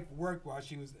my wife worked while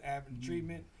she was having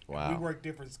treatment. And Wow. we worked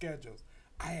different schedules.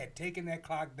 I had taken that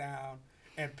clock down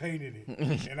and painted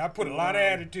it. And I put a lot of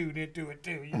attitude into it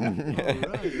too. You know?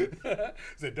 All right.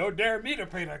 Said, don't dare me to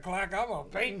paint a clock. I'm going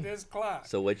to paint this clock.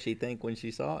 So what'd she think when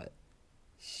she saw it?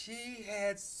 She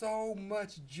had so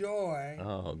much joy.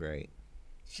 Oh, great.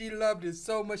 She loved it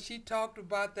so much. She talked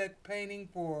about that painting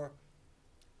for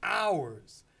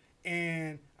hours.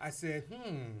 And I said,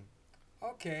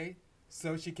 okay.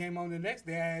 So she came home the next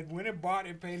day. I had went and bought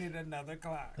and painted another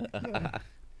clock.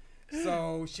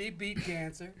 So she beat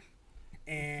cancer.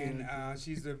 And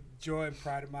she's the joy and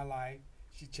pride of my life.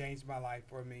 She changed my life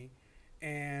for me.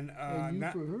 And, And you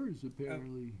not, for hers,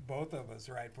 apparently. both of us,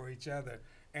 right, for each other.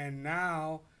 And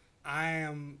now I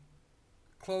am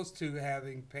close to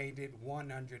having painted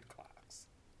 100 clocks.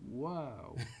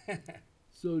 Wow.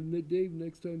 So, Dave,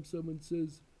 next time someone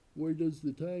says, where does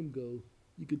the time go?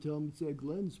 You could tell them it's at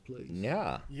Glenn's place.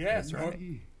 Yeah. Yes, That's or, right.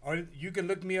 or you can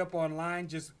look me up online.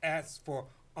 Just ask for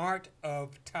Art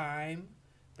of Time.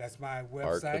 That's my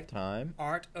website. Art of Time.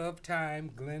 Art of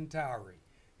Time, Glenn Towery.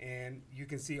 And you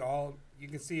can see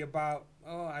about,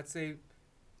 I'd say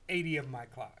 80 of my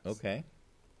clocks. Okay.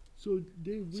 So,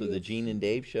 Dave, we So the have Gene and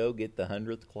Dave show get the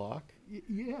 100th clock.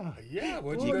 Yeah. Yeah,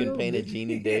 what Oh, You gonna can no, paint a maybe-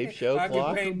 Gene and Dave show I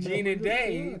clock. can paint Gene and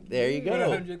Dave. There you With go.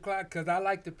 100 clock, because I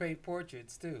like to paint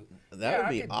portraits too. That Yeah, would I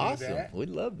be could do awesome. that. We'd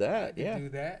love I that. can Yeah. do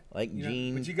that. Like You know,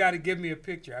 Gene but you got to give me a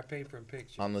picture. I paint from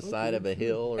pictures. on the Okay, side of a sure.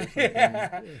 hill or something.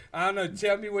 I don't know.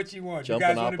 Tell me what you want. Jumping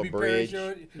you guys off want to a be bridge.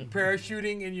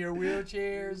 parachuting in your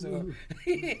wheelchairs? Or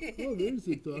Oh, there's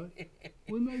a thought.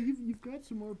 Well, now you've got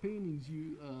some more paintings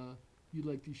you'd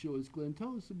like to show us, Glenn.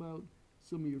 Tell us about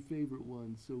some of your favorite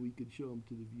ones so we could show them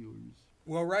to the viewers.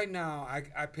 Well, right now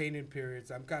I paint in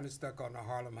periods. I'm kind of stuck on the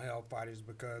Harlem Hellfighters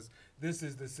because this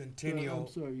is the centennial. I'm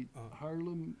sorry,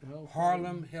 Harlem Hellfighters.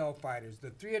 Harlem Hellfighters.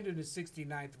 The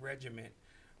 369th Regiment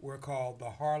were called the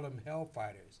Harlem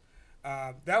Hellfighters.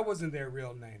 That wasn't their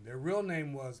real name. Their real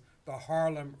name was the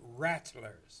Harlem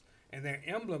Rattlers. And their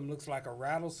emblem looks like a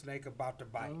rattlesnake about to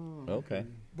bite. Oh, Okay.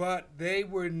 But they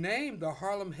were named the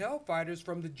Harlem Hellfighters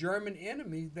from the German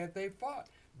enemies that they fought.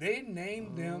 They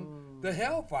named them the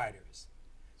Hellfighters.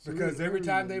 So Because they're every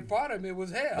time they early. fought them, it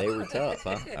was hell. They were tough,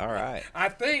 huh? All right. I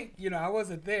think, I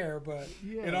wasn't there, but it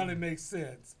Yeah. only makes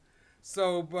sense.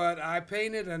 So, but I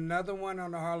painted another one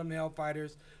on the Harlem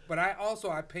Hellfighters, but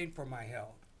I paint for my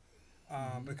health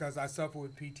because I suffer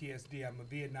with PTSD. I'm a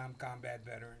Vietnam combat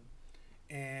veteran,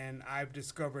 and I've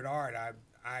discovered art.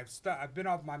 I've been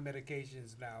off my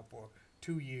medications now for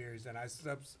 2 years, and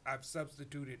I've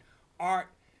substituted art.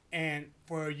 And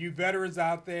for you veterans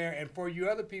out there, and for you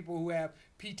other people who have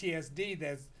PTSD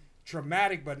that's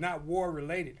traumatic but not war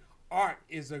related, art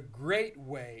is a great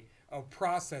way of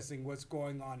processing what's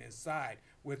going on inside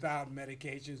without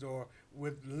medications or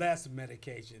with less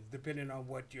medications, depending on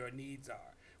what your needs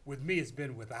are. With me, it's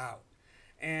been without.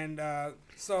 And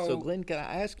So Glenn, can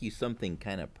I ask you something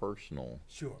kind of personal?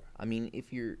 Sure. I mean,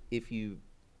 if you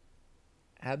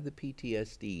have the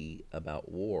PTSD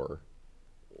about war,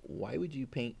 why would you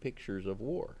paint pictures of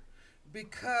war?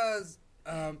 Because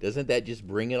Doesn't that just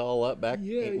bring it all up back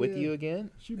Yeah, with yeah. you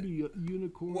again? Should be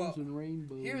unicorns Well, and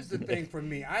rainbows. here's the thing for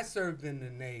me. I served in the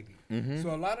Navy,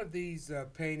 so a lot of these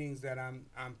paintings that I'm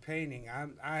painting,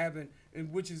 I haven't,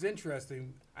 which is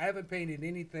interesting. I haven't painted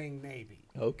anything Navy.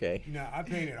 Okay. I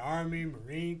painted Army,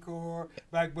 Marine Corps,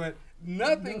 but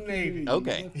nothing Navy.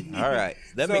 Okay. All right.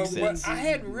 That So, makes but sense. I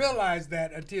hadn't realized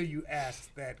that until you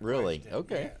asked that. Really? question.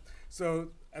 Okay. Yeah. So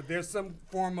there's some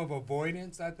form of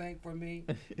avoidance, I think, for me.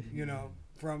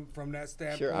 From that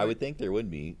standpoint. Sure, I would think there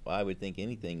would be. I would think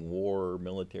anything war or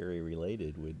military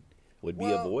related would be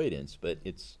Well- avoidance, but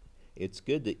it's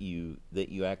good that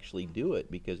you actually do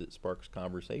it because it sparks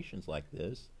conversations like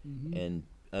this, and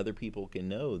other people can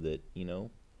know that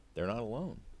they're not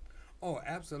alone. Oh,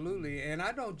 absolutely. And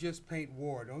I don't just paint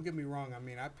war. Don't get me wrong. I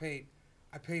mean, I paint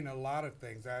a lot of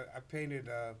things. I painted.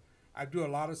 I do a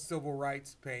lot of civil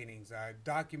rights paintings. I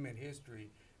document history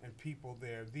and people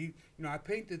there. I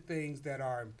paint the things that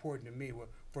are important to me. Well,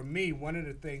 for me, one of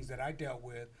the things that I dealt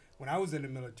with when I was in the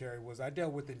military was I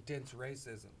dealt with intense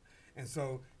racism, and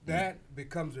so that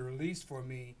becomes a release for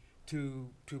me to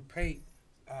paint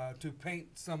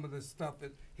some of the stuff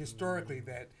that historically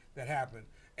that happened.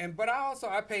 But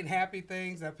I paint happy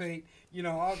things. I paint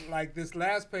like this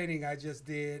last painting I just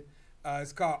did.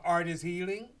 It's called Art is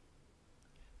Healing.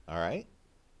 All right.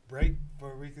 Break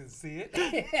where we can see it.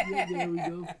 Yeah, there we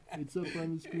go. It's up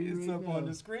on the screen It's right up now. on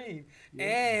the screen.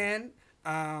 Yeah.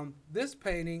 And this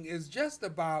painting is just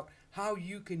about how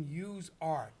you can use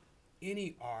art,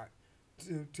 any art,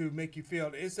 to make you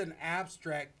feel. It's an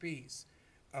abstract piece.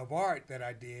 of art that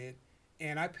I did,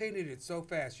 and I painted it so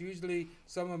fast. Usually,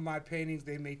 some of my paintings,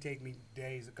 they may take me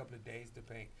days, a couple of days to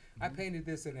paint. I painted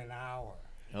this in an hour.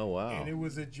 Oh, wow. And it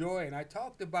was a joy. And I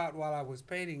talked about, while I was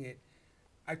painting it,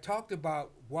 I talked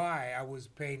about why I was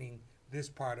painting this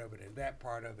part of it and that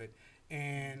part of it.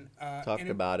 And Talked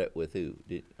about it with who?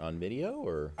 On video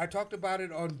or? I talked about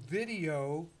it on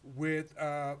video with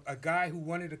a guy who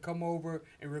wanted to come over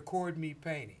and record me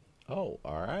painting. Oh,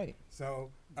 all right.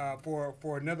 So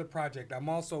for another project, I'm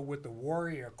also with the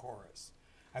Warrior Chorus.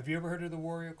 Have you ever heard of the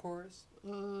Warrior Chorus?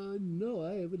 No,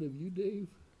 I haven't. Have you, Dave?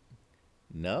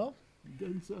 No?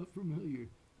 Doesn't sound familiar.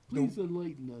 Please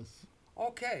enlighten us.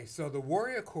 Okay, so the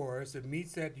Warrior Chorus, it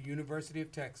meets at the University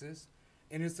of Texas,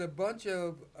 and it's a bunch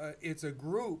of, it's a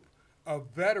group of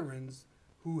veterans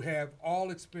who have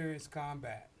all experienced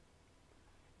combat.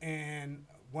 And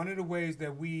one of the ways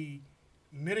that we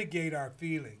mitigate our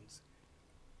feelings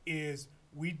is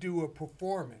we do a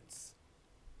performance.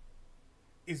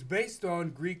 It's based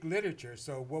on Greek literature.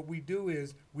 So what we do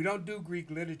is we don't do Greek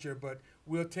literature, but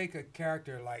we'll take a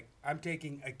character like I'm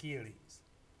taking Achilles,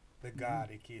 the god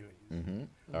Achilles, Mm-hmm.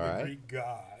 the All right. Greek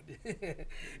god,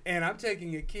 and I'm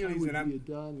taking I Achilles, would and I'm be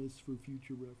Adonis for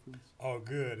future reference. oh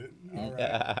good, all right.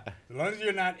 As long as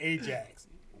you're not Ajax,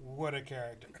 what a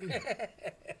character.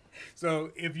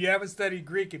 So if you haven't studied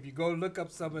Greek, if you go look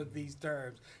up some of these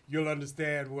terms, you'll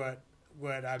understand what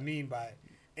I mean by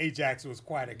Ajax was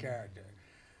quite a character.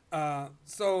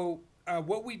 So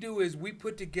what we do is we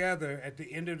put together, at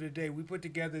the end of the day, we put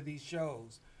together these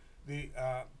shows, the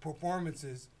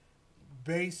performances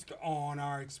based on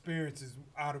our experiences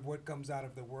out of what comes out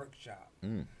of the workshop.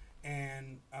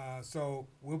 And so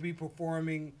we'll be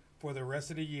performing for the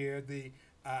rest of the year. The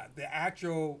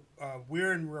actual,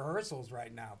 we're in rehearsals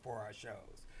right now for our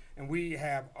shows. And we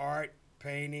have art,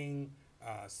 painting,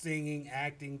 singing,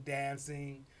 acting,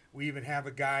 dancing. We even have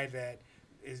a guy that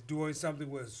is doing something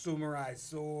with a samurai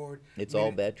sword. It's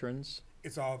all veterans?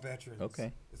 It's all veterans.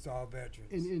 Okay. It's all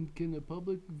veterans. And can the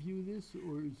public view this,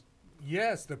 or is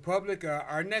Yes, the public,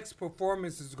 our next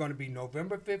performance is going to be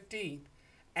November 15th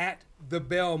at the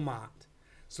Belmont.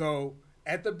 So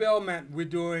at the Belmont, we're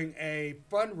doing a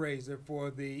fundraiser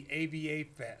for the AVA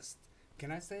Fest.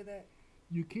 Can I say that?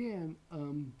 you can?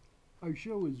 Our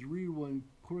show is rerun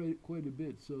quite a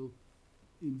bit, so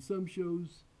in some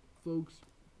shows, folks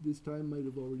this time might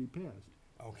have already passed.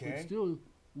 Okay. But still,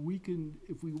 we can,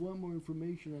 if we want more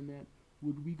information on that,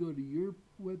 would we go to your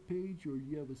webpage, or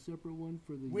you have a separate one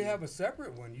for the? We have a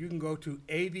separate one. You can go to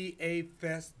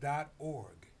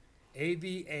avafest.org.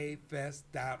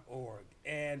 avafest.org.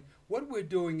 And what we're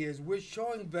doing is we're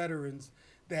showing veterans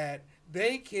that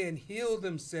they can heal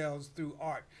themselves through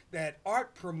art, that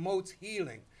art promotes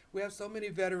healing. We have so many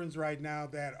veterans right now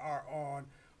that are on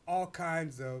all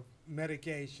kinds of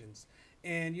medications.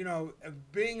 And, you know,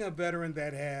 being a veteran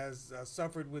that has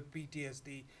suffered with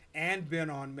PTSD and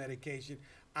been on medication,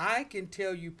 I can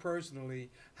tell you personally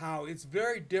how it's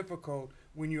very difficult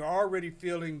when you're already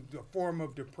feeling the form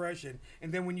of depression,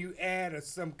 and then when you add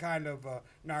some kind of a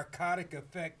narcotic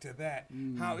effect to that,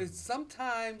 how it's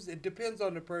sometimes, it depends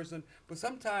on the person, but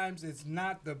sometimes it's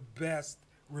not the best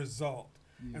result.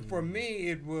 And for me,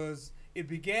 it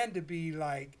began to be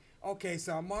like, okay,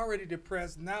 so I'm already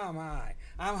depressed. Now I'm high.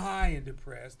 I'm high and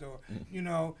depressed, or, you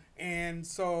know, and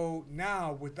so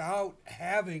now without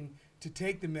having to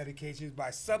take the medications,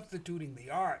 by substituting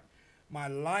the art, my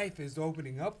life is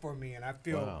opening up for me, and I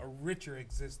feel Wow. a richer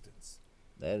existence.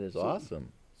 That is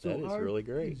awesome. So That is art really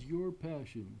great. is your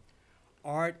passion.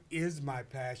 Art is my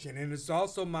passion, and it's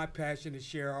also my passion to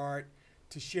share art,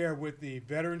 to share with the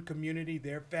veteran community,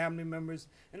 their family members,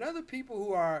 and other people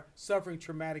who are suffering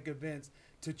traumatic events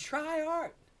to try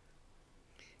art.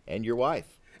 And your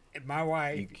wife. And my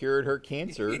wife, You cured her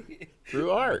cancer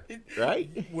through art, right?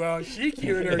 well, she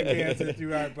cured her cancer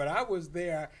through art, but I was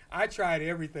there. I tried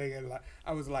everything, and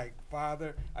I was like,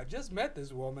 Father, I just met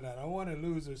this woman. I don't want to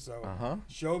lose her, so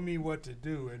show me what to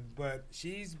do. But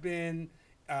she's been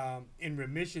in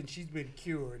remission. She's been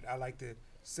cured. I like to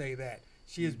say that.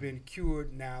 She has been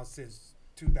cured now since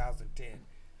 2010.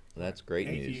 That's great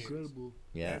 8 news. years. Incredible.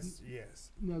 Yeah. Yes.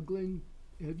 Now, Glenn,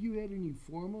 have you had any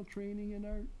formal training in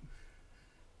art?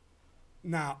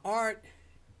 Now, art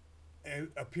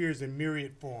appears in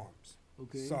myriad forms.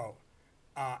 Okay. So,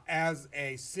 as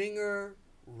a singer,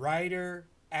 writer,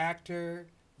 actor,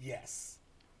 yes.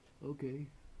 Okay.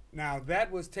 Now,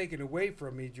 that was taken away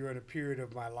from me during a period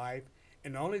of my life.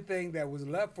 And the only thing that was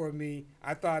left for me,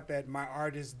 I thought that my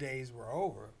artist days were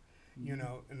over, you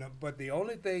know. But the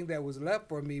only thing that was left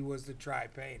for me was to try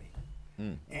painting.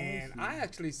 And I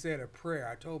actually said a prayer.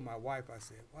 I told my wife, I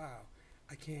said, wow,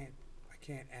 I can't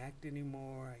can't act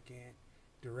anymore. I can't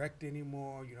direct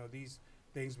anymore. You know, these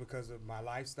things because of my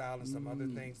lifestyle and some other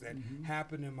things that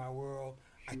happened in my world.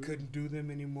 I couldn't do them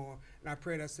anymore. And I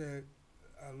prayed, I said,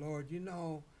 Lord, you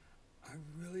know, I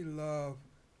really love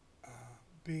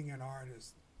being an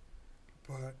artist,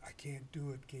 but I can't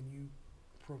do it. Can you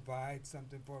provide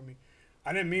something for me?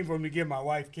 I didn't mean for him to give my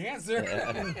wife cancer.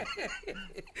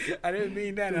 I didn't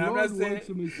mean that. And I'm not saying.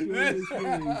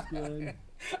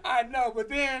 I know, but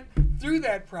then through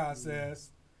that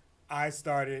process, I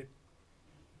started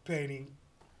painting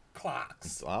clocks.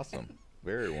 That's awesome.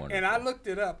 Very wonderful. And I looked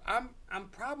it up. I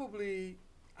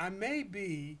may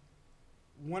be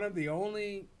one of the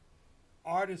only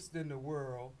artists in the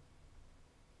world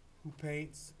who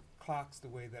paints clocks the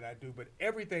way that I do. But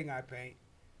everything I paint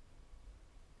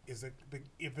is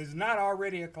if it's not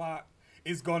already a clock,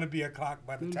 it's going to be a clock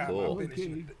by the time Cool. I finish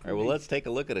it. All right, well, let's take a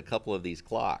look at a couple of these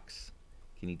clocks.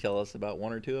 Can you tell us about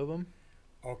one or two of them?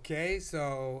 Okay,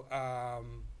 so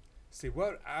see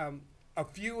what A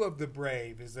Few of the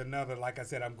Brave is another. Like I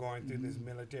said, I'm going through this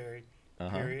military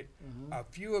period. A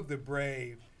Few of the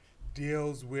Brave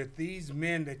deals with these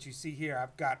men that you see here.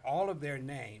 I've got all of their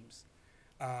names.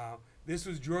 This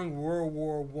was during World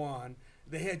War I.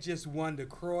 They had just won the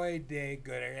Croix de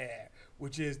Guerre,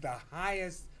 which is the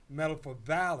highest medal for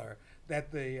valor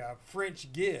that the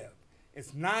French give.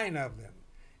 It's 9 of them,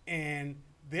 and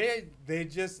they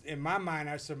just, in my mind,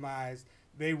 I surmise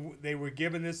they were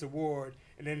given this award,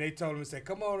 and then they told them to say,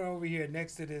 "Come on over here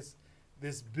next to this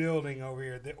building over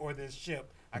here, or this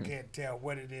ship." I can't tell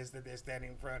what it is that they're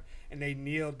standing in front, and they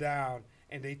kneeled down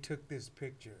and they took this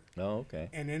picture. Oh, okay.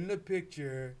 And in the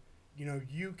picture, you know,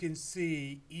 you can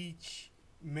see each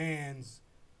man's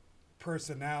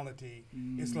personality.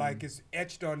 It's like it's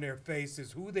etched on their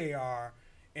faces who they are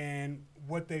and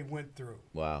what they went through.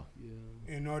 Wow.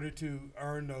 In order to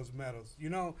earn those medals. You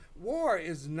know, war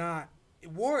is a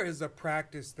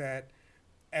practice that,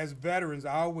 as veterans,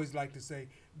 I always like to say,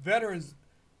 veterans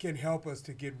can help us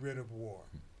to get rid of war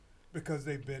because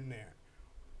they've been there.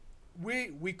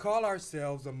 We call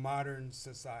ourselves a modern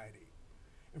society.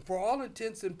 And for all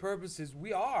intents and purposes,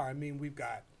 we are. I mean, we've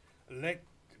got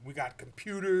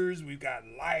computers, we've got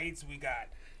lights, we got,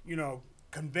 you know,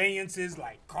 conveyances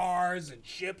like cars and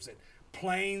ships and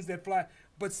planes that fly.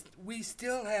 But we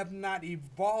still have not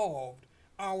evolved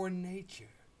our nature.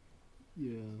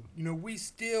 Yeah. You know, we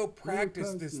still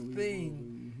practice this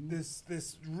thing, this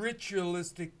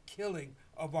ritualistic killing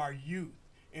of our youth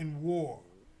in war,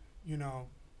 you know,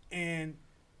 and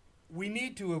we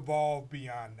need to evolve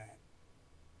beyond that.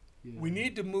 Yeah. We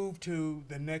need to move to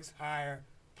the next higher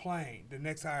plane, the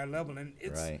next higher level, and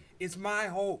it's my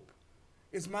hope,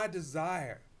 it's my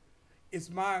desire, it's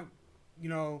my, you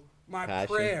know, my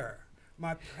passion. prayer,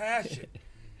 my passion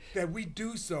that we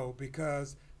do so,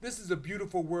 because this is a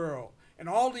beautiful world, and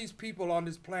all these people on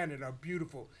this planet are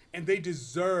beautiful, and they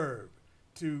deserve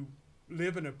to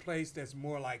live in a place that's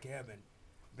more like heaven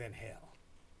than hell.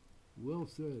 Well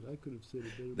said. I could have said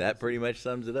it better. That pretty much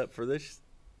sums it up for this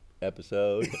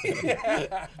episode.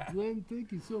 Glenn,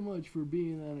 thank you so much for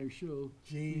being on our show.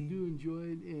 Gene. We do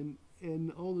enjoy it,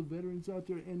 and all the veterans out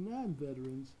there and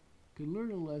non-veterans can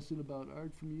learn a lesson about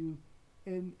art from you,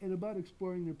 and about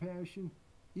exploring their passion,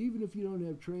 even if you don't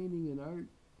have training in art.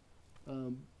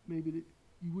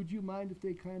 Would you mind if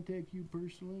they contact you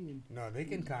personally? And no, they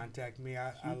can contact me.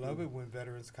 I love it when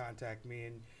veterans contact me,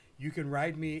 and you can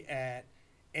write me at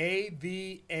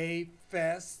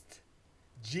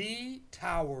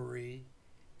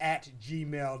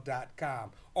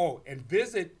avafestgtowery@gmail.com. Oh, and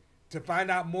visit, to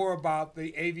find out more about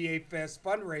the AVA Fest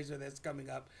fundraiser that's coming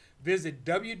up, visit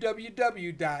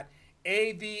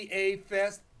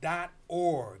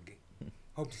www.avafest.org.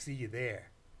 Hope to see you there.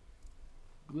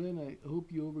 Glenn, I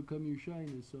hope you overcome your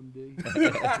shyness someday.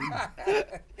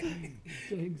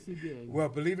 Thanks again. Well,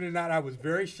 believe it or not, I was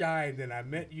very shy, and then I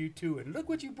met you too, and look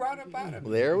what you brought up out of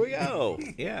me. There we go.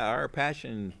 Yeah, our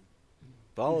passion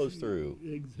follows through.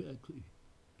 Exactly.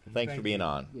 Thanks for being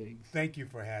on. Thanks. Thank you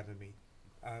for having me.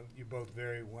 You're both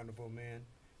very wonderful men.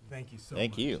 Thank you so much.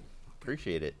 Thank you.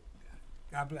 Appreciate it.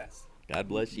 God bless. God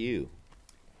bless you.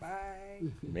 Bye.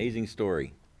 Amazing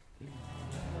story.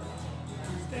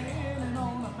 Standing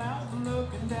on a mountain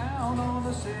looking down on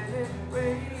the city,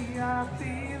 way I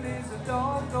feel is a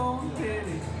doggone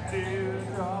pity.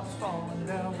 Teardrops falling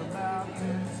down the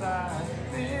mountainside.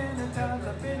 Many times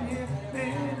I've been here,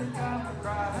 many times I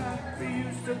cried. We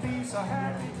used to be so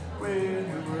happy when we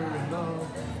were in love,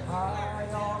 high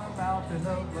on a mountain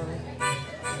of love.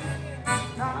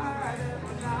 Night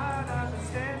after night I've been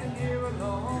standing here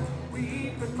alone,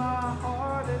 weeping my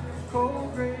heart at the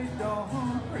cold gray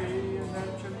dawn, praying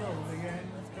that you're lonely and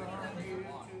it's come here.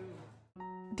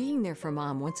 Being there for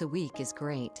Mom once a week is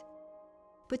great,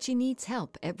 but she needs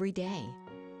help every day.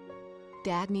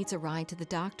 Dad needs a ride to the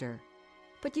doctor,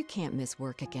 but you can't miss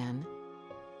work again.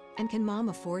 And can Mom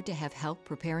afford to have help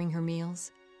preparing her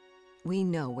meals? We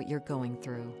know what you're going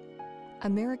through.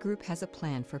 Amerigroup has a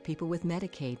plan for people with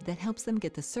Medicaid that helps them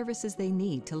get the services they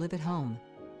need to live at home.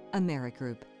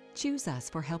 Amerigroup. Choose us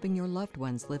for helping your loved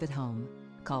ones live at home.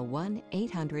 Call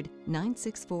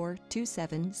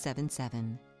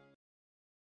 1-800-964-2777.